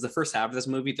movie, because the first half of this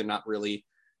movie, they're not really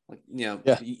like,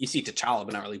 you see T'Challa,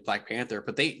 but not really Black Panther,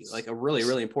 but they like a really,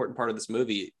 really important part of this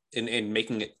movie in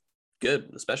making it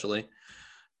good, especially.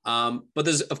 But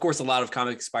there's of course a lot of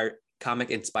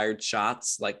comic inspired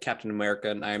shots, like Captain America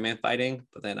and Iron Man fighting,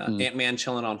 but then Ant-Man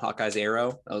chilling on Hawkeye's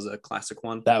arrow. That was a classic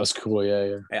one. That was cool.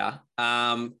 Yeah.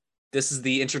 This is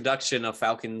the introduction of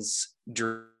Falcon's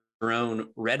drone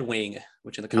Red Wing,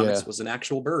 which in the comics was an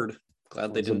actual bird.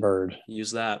 Glad they didn't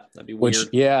use that. That'd be weird.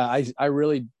 I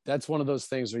really, that's one of those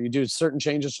things where you do certain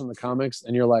changes from the comics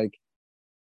and you're like,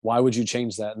 why would you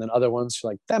change that? And then other ones,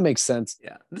 you're like, that makes sense.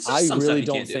 Yeah. I really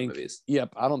don't think,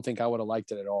 I don't think I would have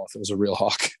liked it at all if it was a real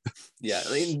hawk. Yeah.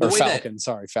 Or Falcon.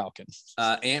 Falcon.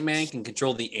 Ant-Man can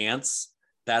control the ants.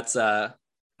 That's a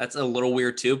little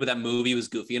weird too, but that movie was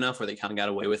goofy enough where they kind of got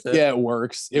away with it. Yeah, it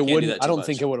works. It wouldn't, I don't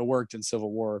think it would have worked in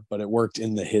Civil War, but it worked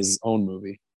in his own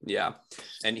movie. Yeah.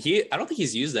 And I don't think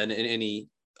he's used that in any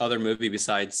other movie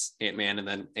besides Ant-Man and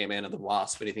then Ant-Man and the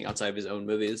Wasp, anything outside of his own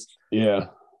movies. Yeah.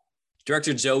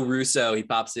 Director Joe Russo, he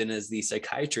pops in as the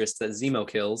psychiatrist that Zemo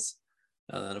kills.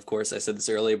 And of course, I said this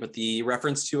earlier, but the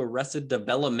reference to Arrested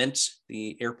Development,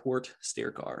 the airport stair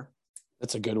car.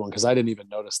 That's a good one because I didn't even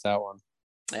notice that one.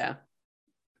 Yeah.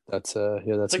 That's It's like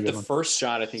a the good one. first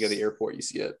shot, I think, of the airport you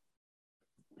see it.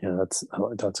 Yeah, that's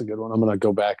a good one. I'm gonna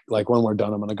go back. Like when we're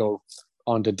done, I'm gonna go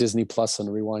onto Disney Plus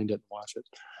and rewind it and watch it.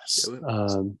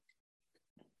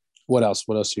 What else?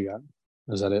 What else you got?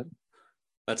 Is that it?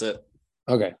 That's it.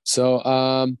 Okay. So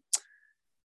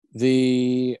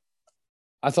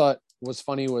I thought was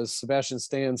funny was Sebastian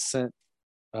Stan sent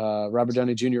Robert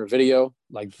Downey Jr. a video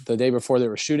like the day before they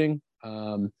were shooting,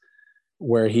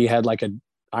 where he had like a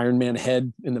Iron Man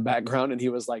head in the background and he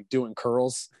was like doing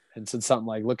curls and said something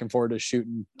like looking forward to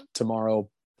shooting tomorrow,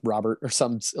 Robert, or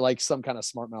some kind of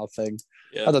smart mouth thing.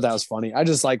 Yeah. I thought that was funny. I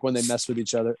just like when they mess with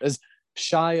each other. As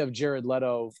shy of Jared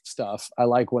Leto stuff, I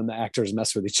like when the actors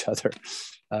mess with each other.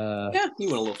 Yeah, he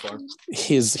went a little far.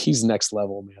 He's next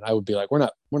level, man. I would be like, we're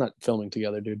not filming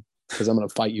together, dude, because I'm gonna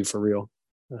fight you for real.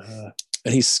 And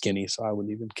he's skinny, so I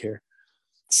wouldn't even care.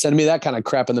 Send me that kind of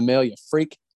crap in the mail, you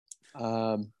freak.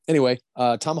 Anyway,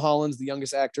 Tom Holland's the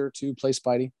youngest actor to play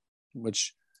Spidey,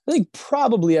 which I think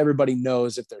probably everybody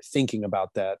knows if they're thinking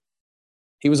about that.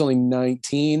 He was only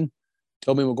 19.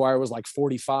 Tobey Maguire was like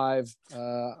 45,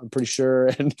 I'm pretty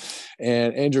sure. And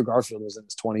Andrew Garfield was in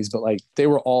his 20s, but like they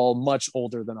were all much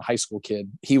older than a high school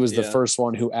kid. He was the first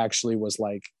one who actually was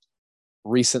like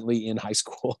recently in high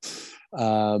school.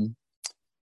 Then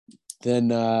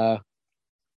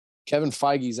Kevin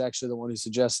Feige is actually the one who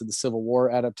suggested the Civil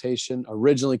War adaptation.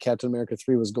 Originally, Captain America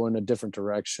 3 was going a different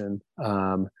direction.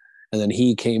 And then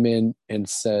he came in and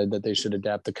said that they should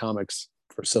adapt the comics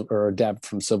or adapt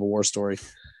from Civil War story.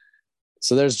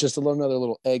 So there's just another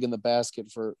little egg in the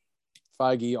basket for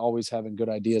Feige always having good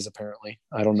ideas, apparently.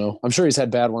 I don't know. I'm sure he's had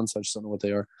bad ones. I just don't know what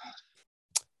they are.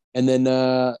 And then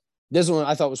this one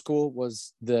I thought was cool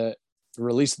was the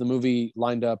release of the movie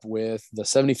lined up with the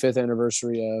 75th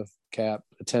anniversary of Cap,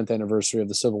 the 10th anniversary of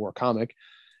the Civil War comic,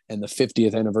 and the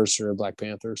 50th anniversary of Black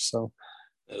Panther. So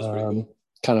cool.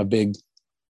 Kind of big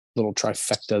little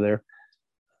trifecta there.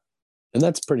 And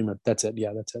that's pretty much, that's it.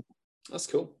 Yeah, that's it. That's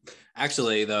cool.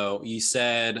 Actually, though, you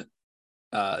said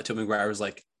Tobey Maguire was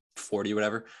like 40 or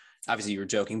whatever. Obviously, you were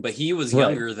joking, but he was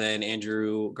younger than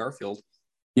Andrew Garfield.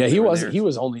 Yeah, he was. He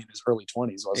was only in his early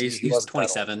 20s, wasn't he? He was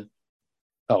 27.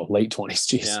 Oh, late 20s.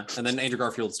 Jeez. Yeah, and then Andrew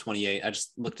Garfield's 28. I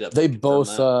just looked it up.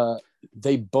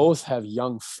 They both have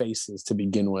young faces to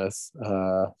begin with,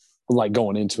 like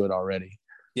going into it already.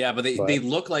 Yeah, but they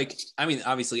look like. I mean,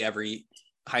 obviously, every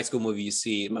high school movie you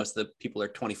see, most of the people are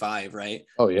 25, right?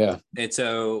 Oh yeah. And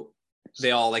so they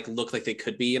all like look like they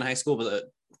could be in high school,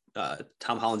 but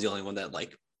Tom Holland's the only one that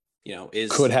like, you know,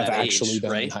 could have actually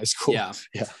been in high school. Yeah.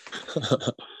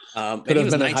 Could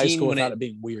have been in high school without it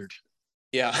being weird.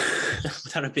 Yeah,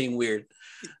 without it being weird.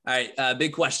 All right,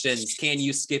 big questions. Can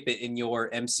you skip it in your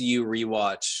MCU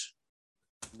rewatch?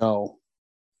 No.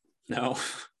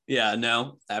 Yeah,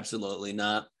 no, absolutely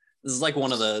not. This is like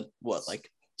one of the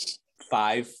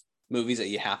 5 movies that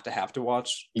you have to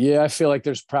watch. Yeah, I feel like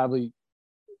there's probably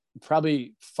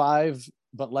 5,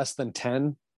 but less than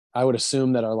 10. I would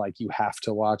assume that are like you have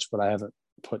to watch, but I haven't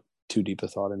put too deep a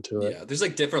thought into it. Yeah, there's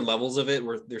like different levels of it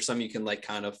where there's some you can like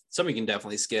some you can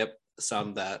definitely skip,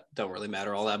 some that don't really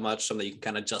matter all that much, some that you can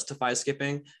kind of justify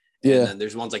skipping. Yeah. And then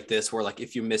there's ones like this where like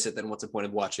if you miss it, then what's the point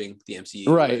of watching the MCU?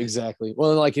 Right, exactly.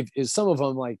 Well, like if some of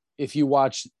them, like if you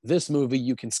watch this movie,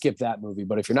 you can skip that movie.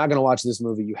 But if you're not going to watch this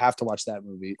movie, you have to watch that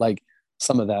movie. Like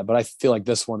some of that. But I feel like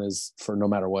this one is for no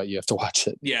matter what, you have to watch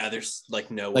it. Yeah, there's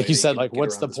like no way. Like you said, like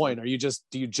what's the point? Do you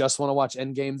just want to watch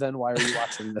Endgame then? Why are you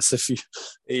watching this if you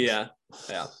Yeah.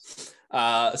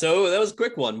 So that was a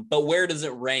quick one, but where does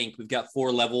it rank? We've got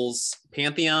 4 levels: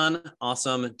 Pantheon,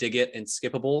 awesome, dig it, and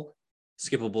skippable.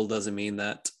 Skippable doesn't mean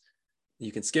that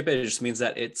you can skip it. It just means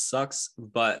that it sucks.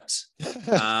 But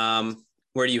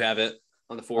where do you have it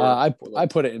on the 4? I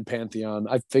put it in Pantheon.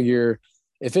 I figure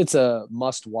if it's a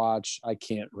must watch, I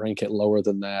can't rank it lower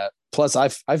than that. Plus, I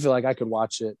feel like I could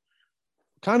watch it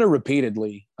kind of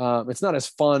repeatedly. It's not as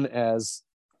fun as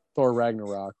Thor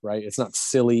Ragnarok, right? It's not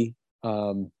silly,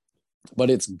 but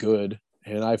it's good.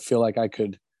 And I feel like I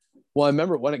could. Well, I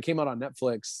remember when it came out on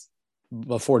Netflix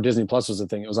before Disney Plus was a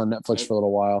thing. It was on Netflix for a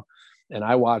little while, and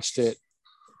I watched it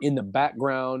in the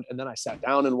background, and then I sat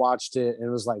down and watched it, and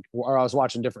it was like, or I was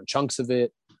watching different chunks of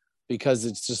it because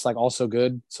it's just like also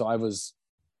good. So I was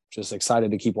just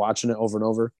excited to keep watching it over and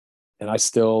over, and I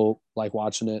still like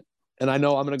watching it. And I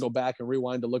know I'm going to go back and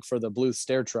rewind to look for the blue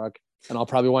stair truck, and I'll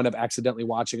probably wind up accidentally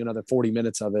watching another 40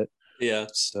 minutes of it. Yeah.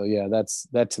 So yeah,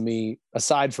 that to me,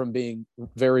 aside from being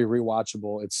very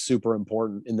rewatchable, it's super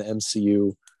important in the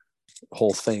MCU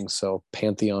whole thing. So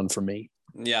Pantheon for me.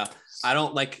 Yeah, I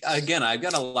don't like. Again, I've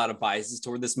got a lot of biases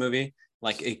toward this movie.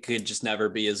 Like it could just never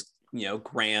be as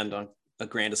grand on a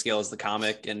grand scale as the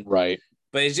comic. And right.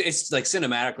 But it's like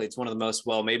cinematically, it's one of the most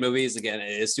well-made movies. Again,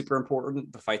 it is super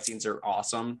important. The fight scenes are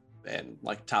awesome and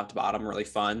like top to bottom, really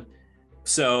fun.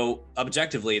 So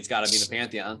objectively, it's got to be the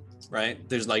Pantheon, right?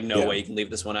 There's like no way you can leave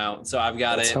this one out. So I've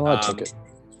got That's how I took it.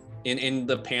 In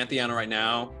the Pantheon right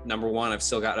now. Number one, I've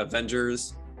still got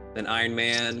Avengers, then Iron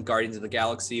Man, Guardians of the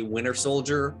Galaxy, Winter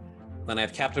Soldier. Then I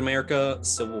have Captain America,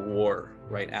 Civil War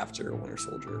right after Winter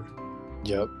Soldier.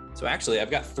 Yep. So actually, I've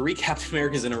got 3 Captain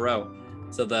Americas in a row.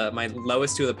 So my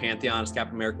lowest 2 of the Pantheon is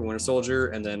Captain America, Winter Soldier,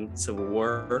 and then Civil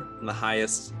War. And the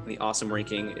highest, the awesome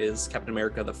ranking is Captain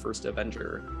America, the First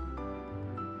Avenger.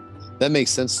 That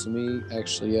makes sense to me,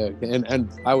 actually. Yeah, and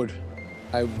I would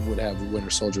have Winter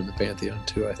Soldier in the Pantheon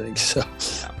too. I think so.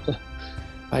 Yeah.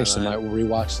 I actually might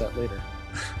rewatch that later.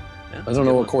 Yeah, I don't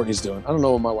know what Courtney's doing. I don't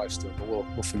know what my wife's doing, but we'll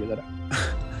figure that out.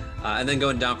 And then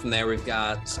going down from there, we've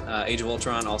got Age of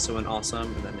Ultron, also an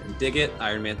awesome, and then Dig It,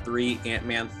 Iron Man 3,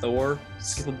 Ant-Man, Thor,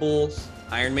 skippable,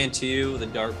 Iron Man 2, The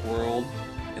Dark World,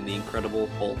 and The Incredible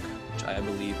Hulk, which I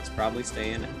believe is probably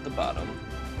staying at the bottom.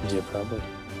 Yeah, probably.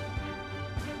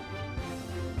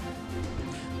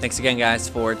 Thanks again, guys,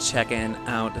 for checking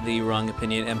out the Wrong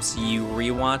Opinion MCU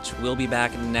rewatch. We'll be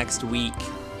back next week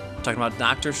talking about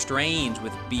Doctor Strange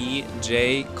with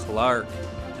B.J. Clark.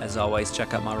 As always,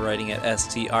 check out my writing at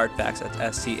STArtFacts.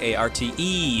 That's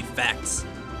STARTE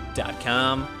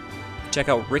facts.com. Check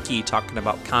out Ricky talking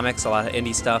about comics, a lot of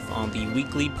indie stuff on the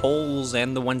weekly polls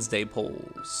and the Wednesday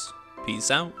polls.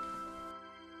 Peace out.